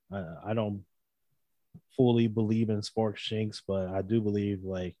 I don't fully believe in sports jinx, but I do believe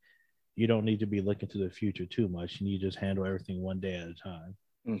like you don't need to be looking to the future too much. You need to just handle everything one day at a time.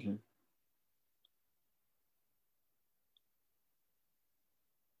 Mm-hmm.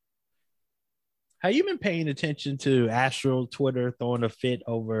 Have you been paying attention to Astro Twitter throwing a fit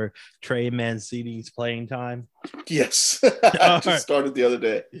over Trey Mancini's playing time? Yes. I just started the other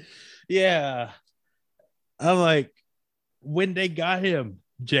day. Yeah. I'm like, when they got him,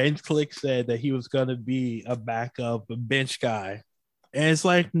 James Click said that he was going to be a backup bench guy. And it's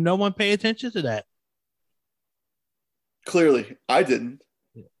like, no one paid attention to that. Clearly, I didn't.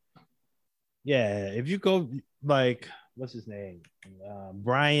 Yeah. If you go, like, what's his name?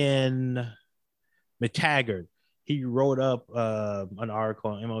 Brian McTaggart. He wrote up an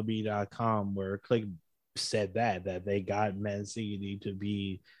article on MLB.com where Click said that they got Mancini to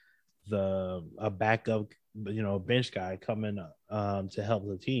be a backup, bench guy coming to help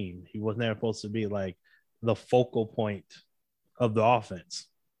the team. He was never supposed to be like the focal point of the offense.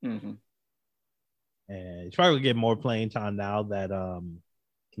 Mm-hmm. And he's probably gonna get more playing time now that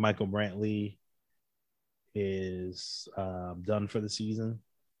Michael Brantley is done for the season.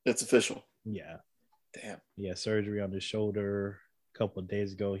 It's official. Yeah. Damn. Yeah, surgery on his shoulder a couple of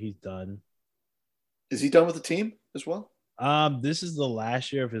days ago. He's done. Is he done with the team as well? This is the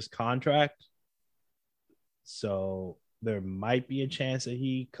last year of his contract. So there might be a chance that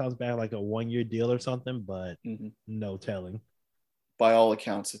he comes back like a 1-year deal or something, but no telling. By all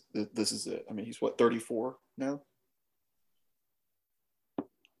accounts, this is it. I mean, he's 34 now?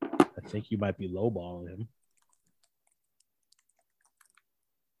 I think you might be lowballing him.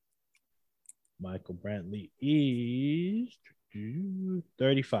 Michael Brantley is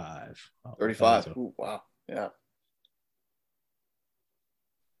 35. 35. So. Ooh, wow. Yeah.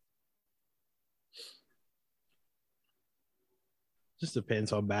 Just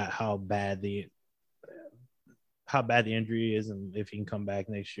depends on how bad the injury is and if he can come back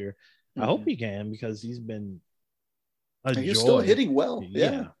next year. I hope he can, because he's been a joy. He's still hitting well.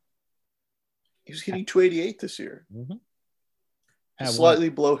 Yeah. He was hitting 288 this year. Slightly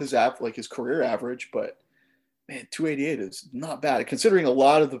below his his career average, but man, 288 is not bad considering a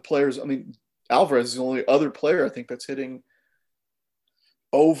lot of the players. I mean, Alvarez is the only other player I think that's hitting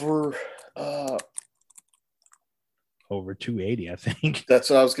over 280, I think.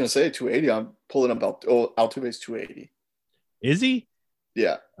 That's what I was going to say, 280. I'm pulling up Altuve's 280. Is he?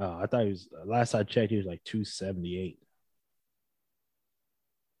 Yeah. Oh, I thought he was, last I checked, he was like 278.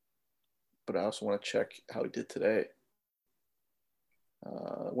 But I also want to check how he did today.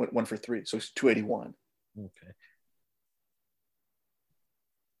 Went 1 for 3, so it's 281. Okay.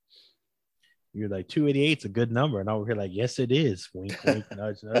 You're like 288 is a good number, and over here like, yes, it is. Wink, wink,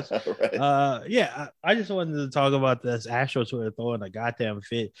 nudge, nudge. Right. Yeah, I just wanted to talk about this Astros who are throwing a goddamn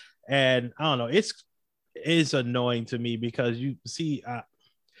fit, and I don't know, it's annoying to me because you see,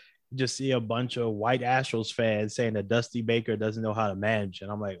 just see a bunch of white Astros fans saying that Dusty Baker doesn't know how to manage,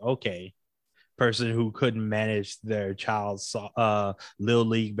 and I'm like, okay, person who couldn't manage their child's little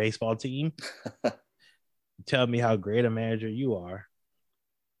league baseball team, tell me how great a manager you are.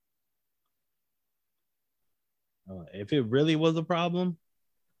 If it really was a problem,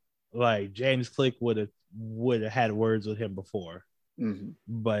 like James Click would have had words with him before.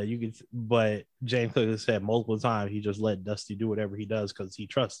 But James Click has said multiple times he just let Dusty do whatever he does because he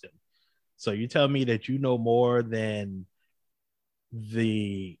trusts him. So you tell me that you know more than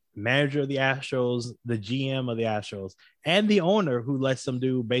the manager of the Astros, the GM of the Astros, and the owner who lets them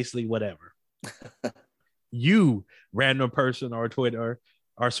do basically whatever. You, random person or Twitter,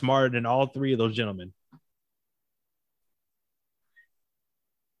 are smarter than all three of those gentlemen.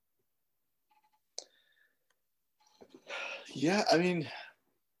 Yeah, I mean,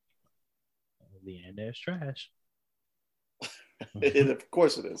 the end is trash. Of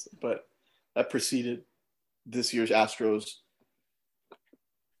course it is, but that preceded this year's Astros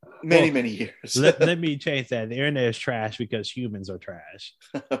many years. let me change that. The internet is trash because humans are trash.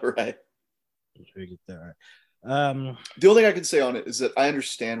 Right. The only thing I can say on it is that I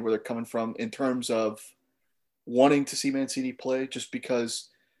understand where they're coming from in terms of wanting to see Mancini play, just because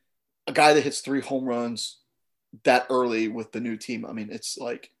a guy that hits 3 home runs that early with the new team, I mean, it's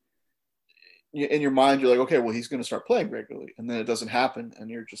like in your mind, you're like, okay, well, he's going to start playing regularly. And then it doesn't happen. And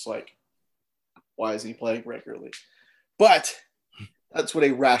you're just like, why isn't he playing regularly? But that's what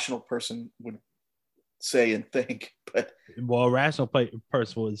a rational person would say and think. But a rational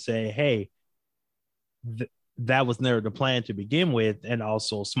person would say, hey, that was never the plan to begin with, and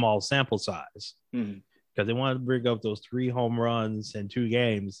also small sample size. Because they wanted to bring up those 3 home runs in 2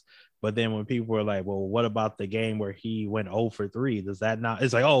 games. But then when people were like, well, what about the game where he went 0 for 3? Does that not?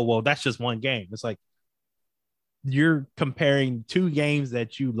 It's like, oh, well, that's just 1 game. It's like you're comparing 2 games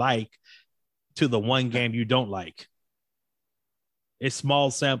that you like to the 1 game you don't like. It's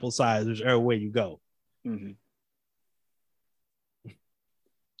small sample size, whichever way you go.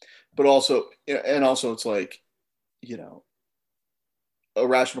 But also, it's like, a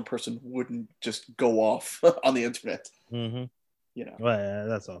rational person wouldn't just go off on the internet. Well, yeah,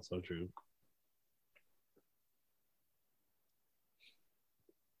 that's also true.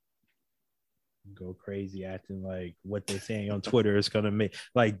 Go crazy acting like what they're saying on Twitter is gonna make,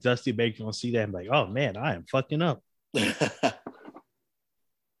 like, Dusty Baker gonna see that and be like, oh man, I am fucking up.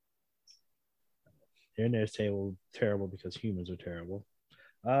 Internet's terrible because humans are terrible.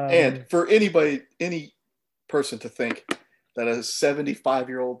 And for any person to think that a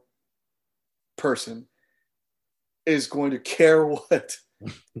 75-year-old person is going to care what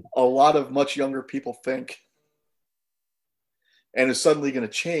a lot of much younger people think and is suddenly going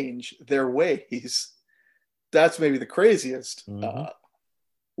to change their ways, that's maybe the craziest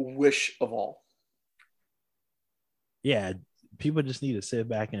wish of all. Yeah, people just need to sit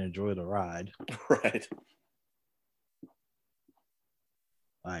back and enjoy the ride. Right.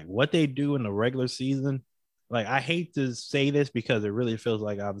 Like what they do in the regular season, like I hate to say this because it really feels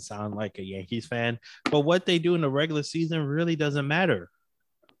like I'm sounding like a Yankees fan, but what they do in the regular season really doesn't matter.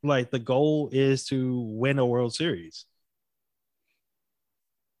 Like the goal is to win a World Series.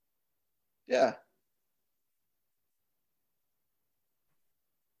 Yeah.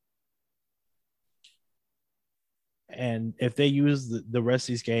 And if they use the rest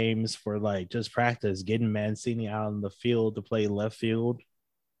of these games for like just practice, getting Mancini out on the field to play left field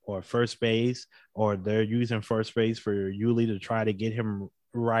or first base, or they're using first base for Yuli to try to get him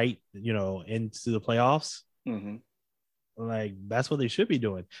right, into the playoffs. Mm-hmm. Like that's what they should be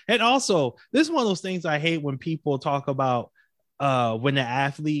doing. And also, this is one of those things I hate when people talk about when the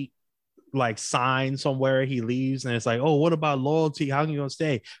athlete like signs somewhere, he leaves, and it's like, oh, what about loyalty? How can you gonna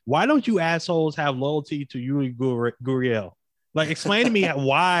stay? Why don't you assholes have loyalty to Yuli Gurriel? Like, explain to me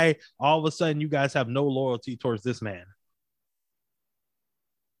why all of a sudden you guys have no loyalty towards this man.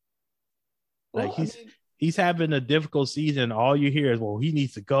 Like, he's having a difficult season. All you hear is, well, he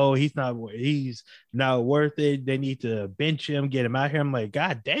needs to go. He's not worth it. They need to bench him, get him out here. I'm like,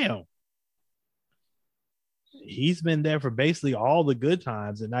 God damn. He's been there for basically all the good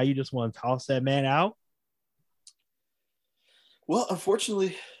times, and now you just want to toss that man out? Well,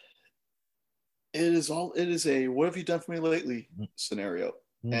 unfortunately, it is a what have you done for me lately scenario.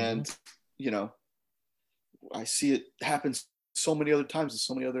 Mm-hmm. And, I see it happen so many other times in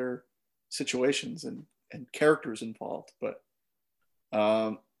so many other situations and characters involved. But,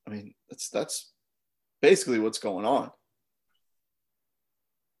 that's basically what's going on.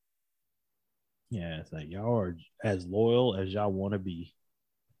 Yeah, it's like y'all are as loyal as y'all want to be.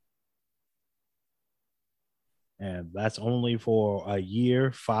 And that's only for a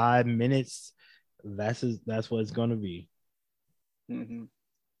year, 5 minutes. That's what it's going to be. Mm-hmm.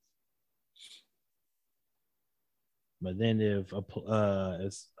 But then if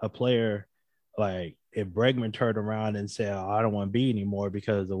a player, like if Bregman turned around and said, oh, I don't want to be anymore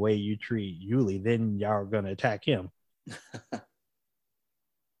because of the way you treat Yuli, then y'all are going to attack him.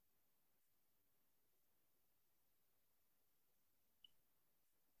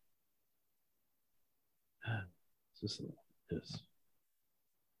 Just this.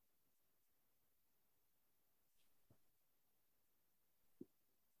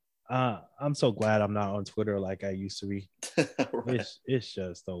 I'm so glad I'm not on Twitter like I used to be. Right. It's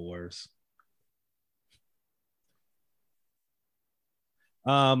just the worst.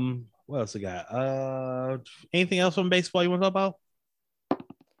 What else we got? Anything else from baseball you want to talk about?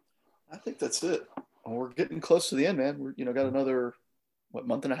 I think that's it. We're getting close to the end, man. We're got another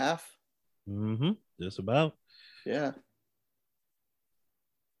month and a half. Mm-hmm. Just about. Yeah.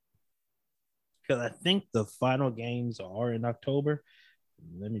 Because I think the final games are in October.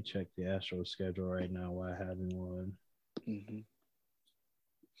 Let me check the Astros schedule right now while I haven't one. Mm-hmm.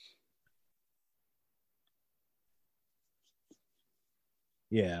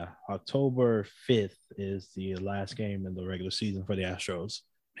 Yeah, October 5th is the last game in the regular season for the Astros.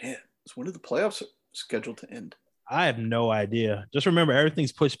 Man, so when are the playoffs scheduled to end? I have no idea. Just remember,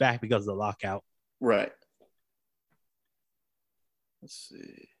 everything's pushed back because of the lockout. Right. Let's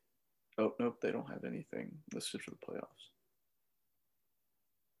see. Oh, nope, they don't have anything listed for the playoffs.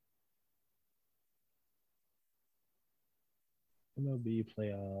 MLB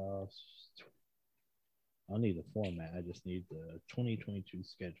playoffs. I don't need the format. I just need the 2022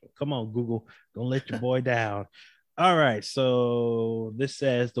 schedule. Come on, Google. Don't let your boy down. All right. So this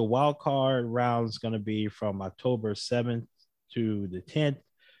says the wild card round is going to be from October 7th to the 10th.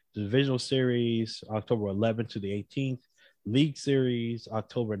 The Divisional Series, October 11th to the 18th. League Series,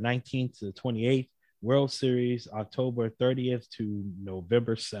 October 19th to the 28th. World Series, October 30th to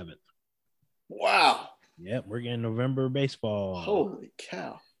November 7th. Wow. Yep, we're getting November baseball. Holy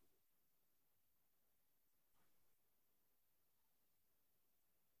cow.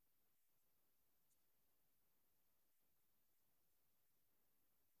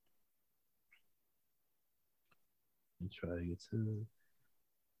 Let's try to get to.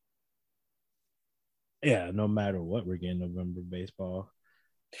 Yeah, no matter what, we're getting November baseball.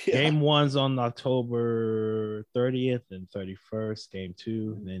 Yeah. Game 1's on October 30th and 31st. Game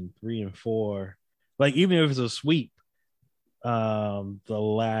 2, and then 3 and 4. Like, even if it's a sweep, the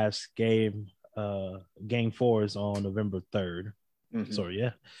last game, game 4 is on November 3rd. Mm-hmm. So,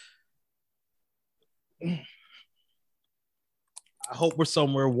 yeah. I hope we're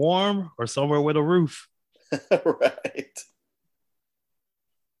somewhere warm or somewhere with a roof. Right.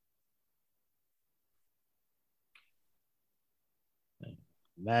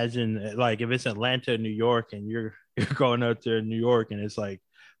 Imagine, like, if it's Atlanta, New York, and you're going out to New York and it's like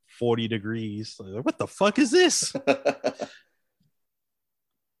 40 degrees. Like, what the fuck is this?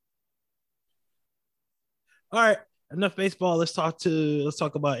 All right, enough baseball. Let's talk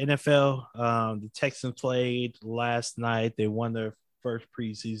about NFL. The Texans played last night. They won their first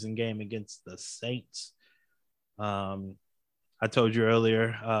preseason game against the Saints. I I told you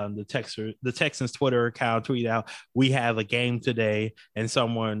earlier, the Texans Twitter account tweeted out, "We have a game today," and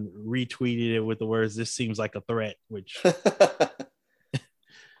someone retweeted it with the words, "This seems like a threat." Which, like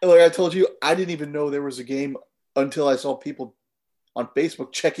I told you, I didn't even know there was a game until I saw people on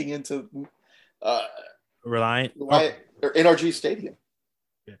Facebook checking into Reliant or NRG Stadium.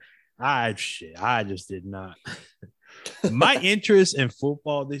 I just did not. My interest in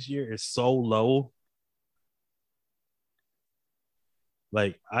football this year is so low.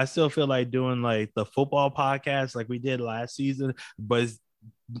 Like, I still feel like doing like the football podcast like we did last season, but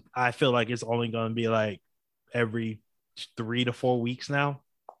I feel like it's only going to be like every 3 to 4 weeks now.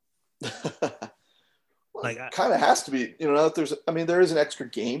 Well, like, it kind of has to be, you know, there is an extra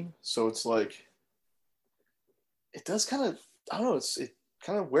game. So it's like, it does kind of, I don't know, it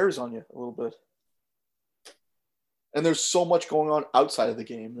kind of wears on you a little bit. And there's so much going on outside of the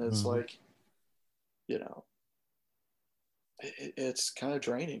game that it's like, you know, it's kind of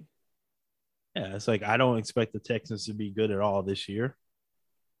draining. Yeah, it's like I don't expect the Texans to be good at all this year.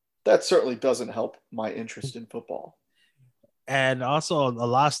 That certainly doesn't help my interest in football. And also, a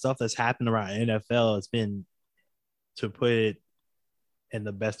lot of stuff that's happened around NFL has been, to put it in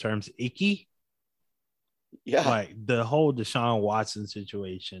the best terms, icky. Yeah. Like the whole Deshaun Watson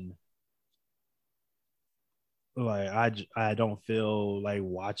situation. Like, I don't feel like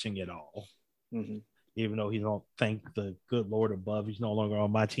watching it all. Mm-hmm. Even though thank the good Lord above, he's no longer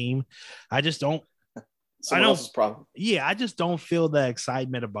on my team. I just don't. Someone else's problem. Yeah, I just don't feel the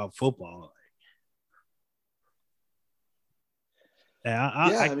excitement about football. And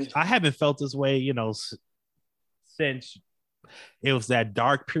I haven't felt this way, you know, since it was that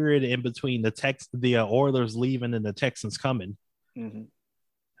dark period in between the Oilers leaving and the Texans coming. Mm-hmm.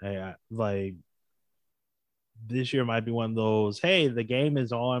 Yeah, like this year might be one of those, hey, the game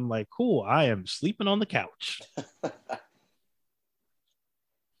is on, like, cool, I am sleeping on the couch. But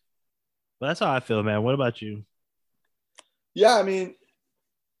that's how I feel, man. What about you? Yeah, I mean,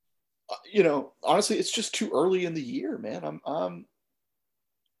 you know, honestly, it's just too early in the year, man.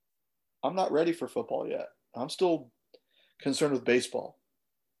 I'm not ready for football yet. I'm still concerned with baseball.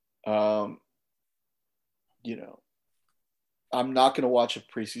 You know, I'm not going to watch a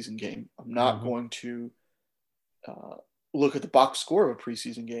preseason game. I'm not going to look at the box score of a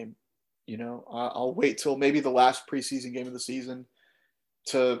preseason game. You know, I'll wait till maybe the last preseason game of the season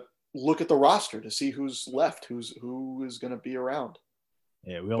to look at the roster to see who's left, who is going to be around.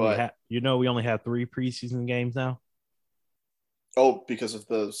 Yeah, we only have 3 preseason games now. Oh, because of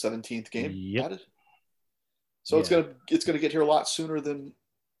the 17th game added. So yeah. it's gonna get here a lot sooner than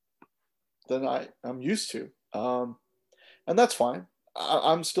I'm used to, and that's fine.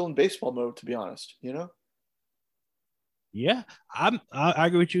 I'm still in baseball mode, to be honest. You know. Yeah, I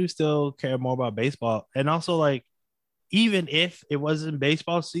agree with you. Still care more about baseball, and also, like, even if it wasn't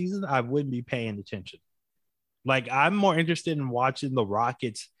baseball season, I wouldn't be paying attention. Like, I'm more interested in watching the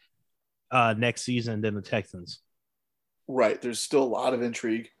Rockets next season than the Texans. Right. There's still a lot of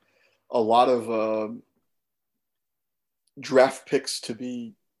intrigue, a lot of draft picks to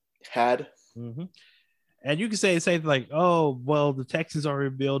be had. Mm-hmm. And you can say like, oh, well, the Texans are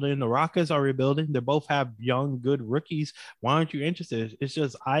rebuilding, the Rockets are rebuilding. They both have young, good rookies. Why aren't you interested? It's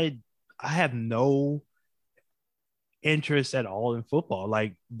just I have no interest at all in football.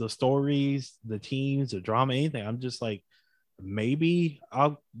 Like, the stories, the teams, the drama, anything. I'm just like, maybe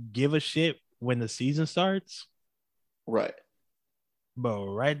I'll give a shit when the season starts. Right. But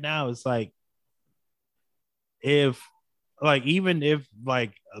right now, it's like, even if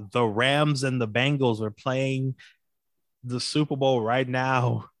like the Rams and the Bengals are playing the Super Bowl right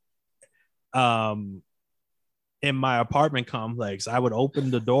now, in my apartment complex, I would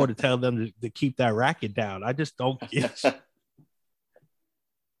open the door to tell them to keep that racket down. I just don't get.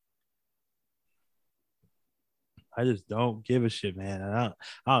 I just don't give a shit, man. I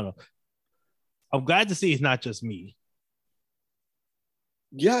don't know. I'm glad to see it's not just me.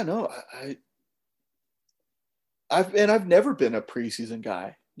 Yeah, no, I've never been a preseason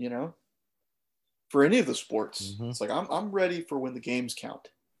guy, you know, for any of the sports. Mm-hmm. It's like I'm ready for when the games count,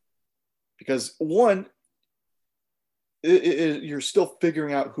 because one, you're still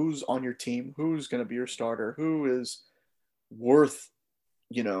figuring out who's on your team, who's going to be your starter, who is worth,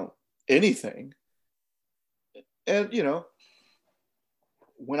 you know, anything, and you know,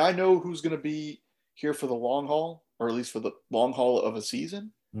 when I know who's going to be here for the long haul, or at least for the long haul of a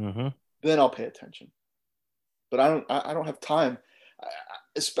season, mm-hmm. then I'll pay attention. But I don't have time,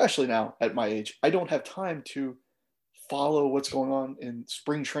 especially now at my age. I don't have time to follow what's going on in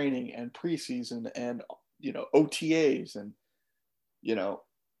spring training and preseason and, you know, OTAs and, you know.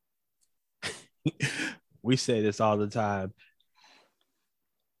 We say this all the time.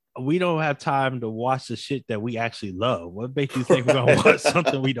 we don't have time to watch the shit that we actually love. What makes you think we're gonna watch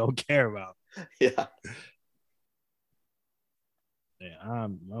something we don't care about? Yeah. Yeah,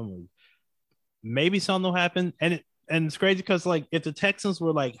 maybe something will happen, and it's crazy because like if the Texans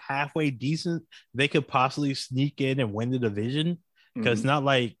were like halfway decent, they could possibly sneak in and win the division because it's not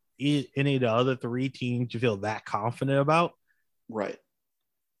like any of the other three teams you feel that confident about. Right.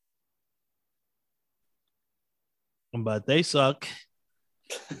 But they suck.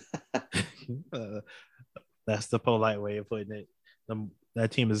 That's the polite way of putting it.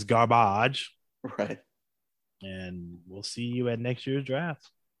 That team is garbage. Right. And we'll see you at next year's draft.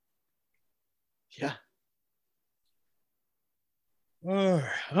 Yeah. All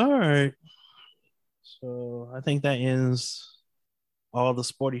right. So I think that ends all the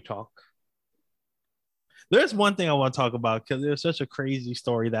sporty talk. There's one thing I want to talk about because there's such a crazy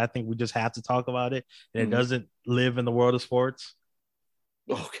story that I think we just have to talk about it. And it doesn't live in the world of sports.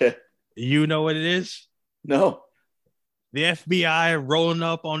 Okay. You know what it is? No. The FBI rolling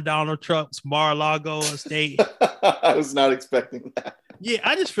up on Donald Trump's Mar-a-Lago estate. I was not expecting that. Yeah,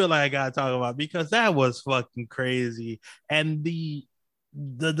 I just feel like I gotta talk about it because that was fucking crazy. And the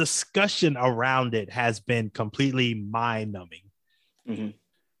discussion around it has been completely mind-numbing. Mm-hmm.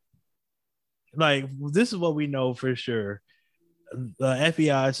 Like, this is what we know for sure. The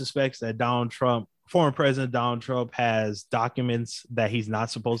FBI suspects that Donald Trump, former President Donald Trump, has documents that he's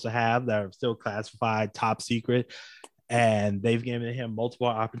not supposed to have that are still classified, top secret. And they've given him multiple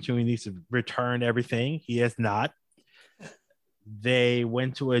opportunities to return everything. He has not. They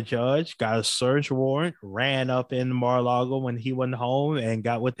went to a judge, got a search warrant, ran up in Mar-a-Lago when he went home and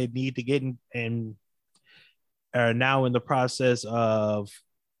got what they need to get, and are now in the process of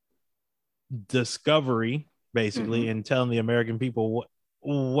discovery, basically, and telling the American people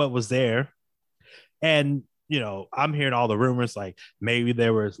what was there. And, you know, I'm hearing all the rumors, like maybe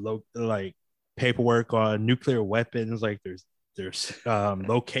there was like paperwork on nuclear weapons, like there's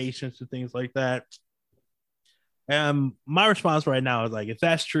locations and things like that. My response right now is like, if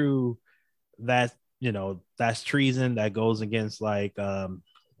that's true, that, you know, that's treason. That goes against like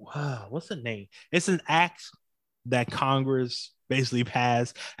what's the name? It's an act that Congress basically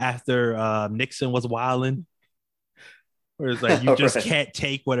passed after Nixon was wilding, where it's like you just can't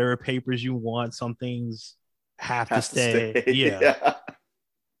take whatever papers you want. Some things have to stay. Yeah.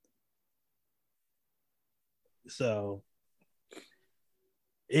 So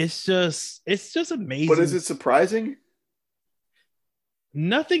it's just amazing. But is it surprising?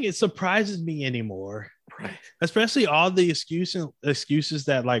 Nothing. It surprises me anymore. Right. Especially all the excuses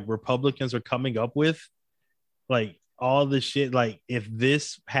that like Republicans are coming up with. Like all the shit. Like if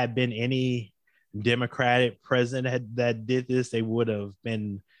this had been any Democratic president that did this, they would have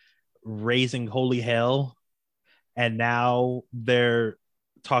been raising holy hell. And now they're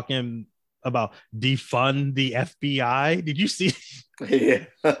talking about defund the FBI. Did you see? Yeah.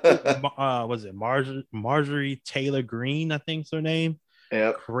 Was it Marjorie Taylor Greene? I think's her name.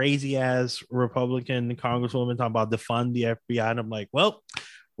 Yep. Crazy ass Republican congresswoman talking about defund the FBI, and I'm like, well,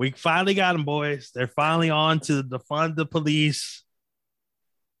 we finally got them, boys. They're finally on to defund the police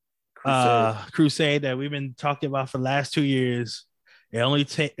crusade that we've been talking about for the last 2 years. It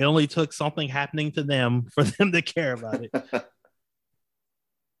only took something happening to them for them to care about it.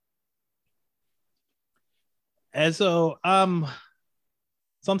 And so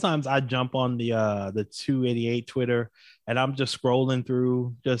sometimes I jump on the 288 Twitter and I'm just scrolling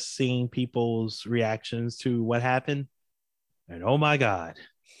through, just seeing people's reactions to what happened. And oh my God.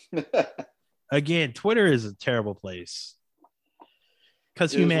 Again, Twitter is a terrible place.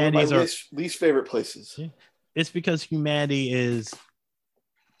 Because humanity is least favorite places. It's because humanity is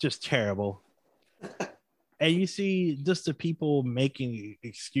just terrible. And you see just the people making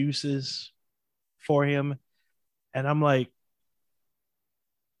excuses for him. And I'm like,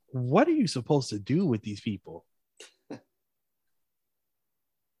 what are you supposed to do with these people?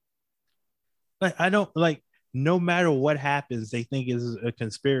 Like, I don't like, no matter what happens, they think it's a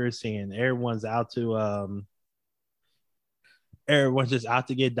conspiracy and everyone's just out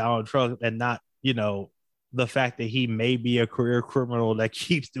to get Donald Trump, and not, you know, the fact that he may be a career criminal that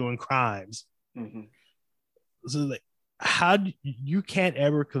keeps doing crimes. Mm-hmm. So like, you can't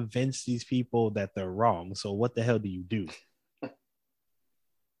ever convince these people that they're wrong. So what the hell do you do?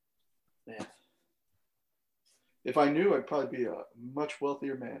 Man. If I knew, I'd probably be a much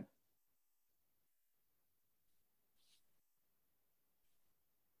wealthier man.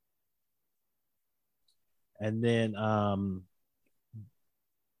 And then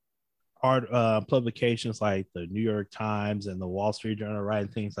publications like the New York Times and the Wall Street Journal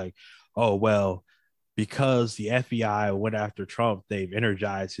writing things like, oh, well, because the FBI went after Trump, they've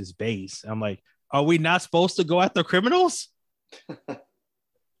energized his base. I'm like, are we not supposed to go after criminals?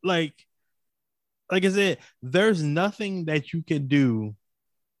 like I said, there's nothing that you can do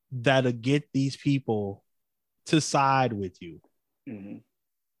that'll get these people to side with you. Mm-hmm.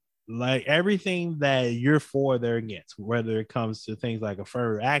 Like everything that you're for, they're against, whether it comes to things like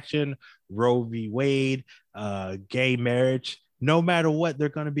affirmative action, Roe v. Wade, gay marriage, no matter what, they're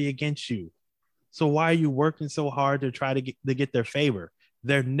going to be against you. So why are you working so hard to try to get their favor?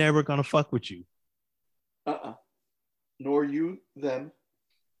 They're never going to fuck with you. Nor you, them.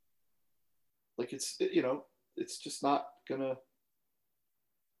 Like it's just not gonna.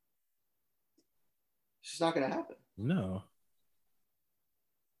 It's just not gonna happen. No.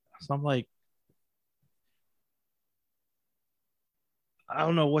 So I'm like, I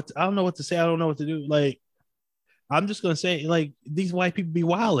don't know what to say. I don't know what to do. Like, I'm just gonna say, like, these white people be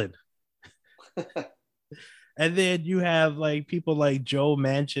wilding. And then you have like people like Joe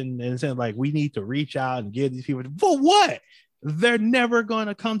Manchin and saying like, we need to reach out and give these people. For what? They're never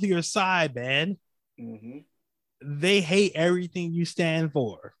gonna come to your side, man. Mm-hmm. They hate everything you stand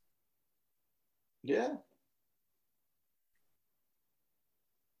for. Yeah.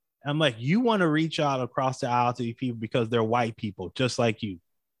 I'm like, you want to reach out across the aisle to these people because they're white people, just like you.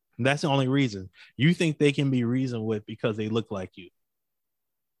 And that's the only reason. You think they can be reasoned with because they look like you.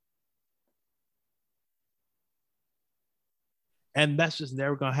 And that's just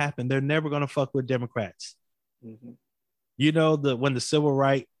never going to happen. They're never going to fuck with Democrats. Mm-hmm. You know, when the Civil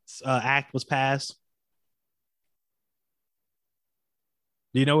Rights Act was passed,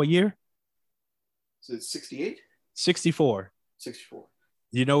 do you know what year? Is it 68? 64. 64.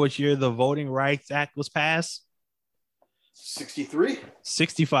 You know what year the Voting Rights Act was passed? 63?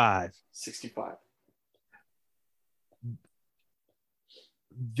 65. 65.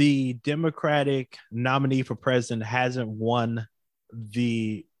 The Democratic nominee for president hasn't won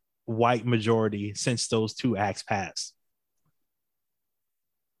the white majority since those two acts passed.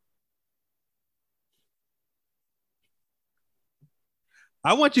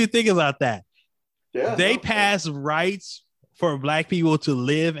 I want you to think about that. Yeah, they passed rights for black people to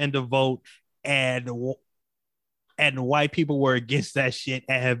live and to vote, and white people were against that shit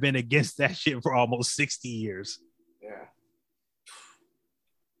and have been against that shit for almost 60 years. Yeah.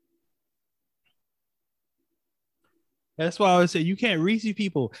 That's why I would say you can't reach these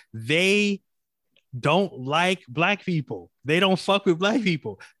people. They don't like black people. They don't fuck with black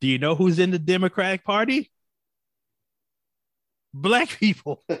people. Do you know who's in the Democratic Party? Black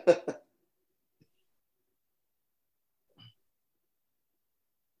people.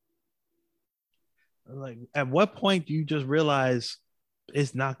 Like, at what point do you just realize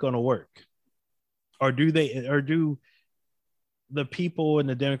it's not going to work? Or do the people in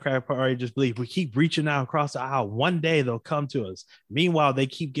the Democratic Party just believe we keep reaching out across the aisle, one day they'll come to us? Meanwhile, they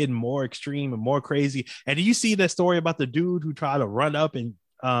keep getting more extreme and more crazy. And do you see that story about the dude who tried to run up and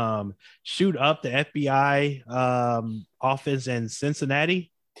shoot up the FBI office in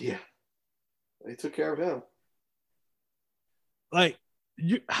Cincinnati? Yeah, they took care of him. Like,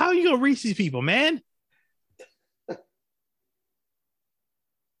 how are you gonna reach these people, man?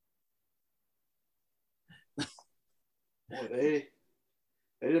 Boy,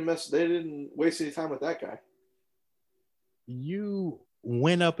 they didn't waste any time with that guy. You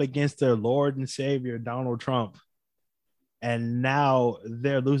went up against their Lord and Savior Donald Trump, and now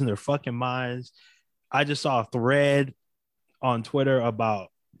they're losing their fucking minds. I just saw a thread on Twitter about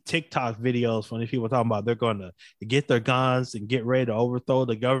TikTok videos from these people talking about they're going to get their guns and get ready to overthrow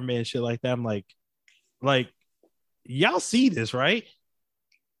the government and shit like that. I'm like y'all see this, right?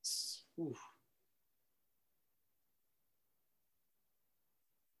 Oof.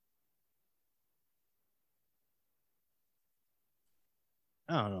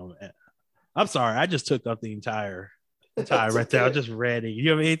 I don't know, man. I'm sorry. I just took up the entire right there. I just read it.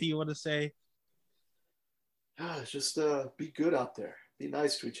 You have anything you want to say? Just be good out there. Be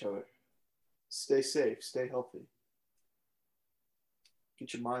nice to each other. Stay safe. Stay healthy.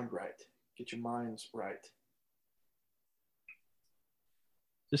 Get your mind right. Get your minds right.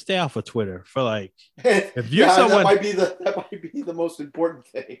 Just stay off of Twitter for like. If you're someone, that might be the most important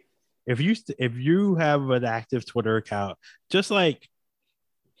thing. If you have an active Twitter account, just like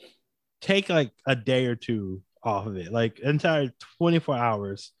take like a day or two off of it, like entire 24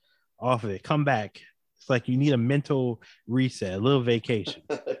 hours off of it. Come back. It's like you need a mental reset, a little vacation.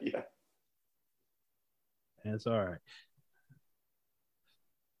 Yeah. And it's all right.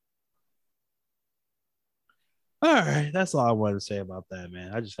 All right. That's all I wanted to say about that,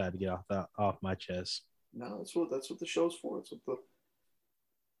 man. I just had to get off my chest. No, that's what the show's for.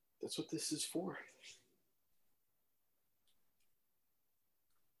 That's what this is for.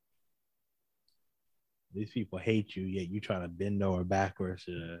 These people hate you, yet you trying to bend over backwards.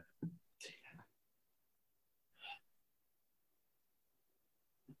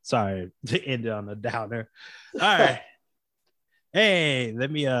 Sorry to end it on a downer. All right. Hey,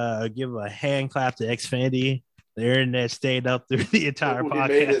 let me give a hand clap to Xfinity. The internet stayed up through the entire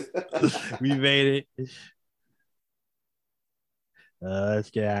podcast. We made it. Let's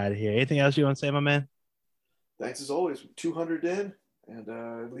get out of here. Anything else you want to say, my man? Thanks as always. 200 in, and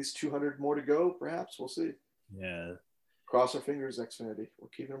at least 200 more to go. Perhaps we'll see. Yeah. Cross our fingers, Xfinity. We're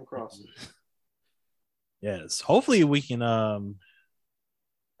keeping them crossed. Yes. Hopefully we can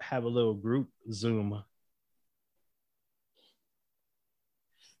have a little group Zoom.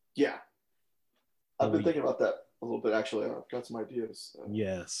 Yeah. I've been thinking about that a little bit, actually. I've got some ideas.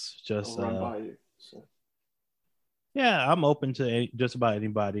 Yes. Just I'll run by you. So. Yeah, I'm open to just about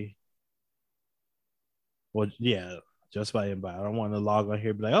anybody. Well, yeah, just about anybody. I don't want to log on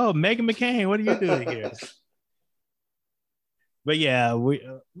here and be like, oh, Megan McCain, what are you doing here? But yeah,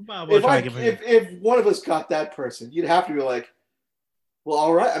 if one of us got that person, you'd have to be like, well,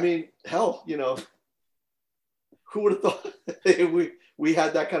 all right. I mean, hell, who would have thought we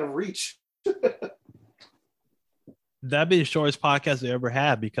had that kind of reach? That'd be the shortest podcast we ever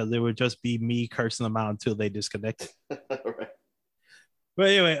had because it would just be me cursing them out until they disconnect. Right. But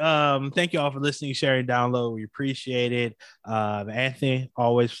anyway, thank you all for listening, sharing, download. We appreciate it. Anthony,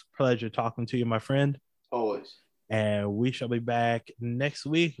 always pleasure talking to you, my friend. Always. And we shall be back next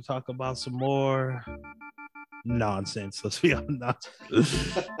week to talk about some more nonsense. Let's be honest. All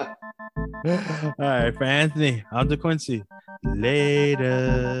right, for Anthony, I'm DeQuincy. Later.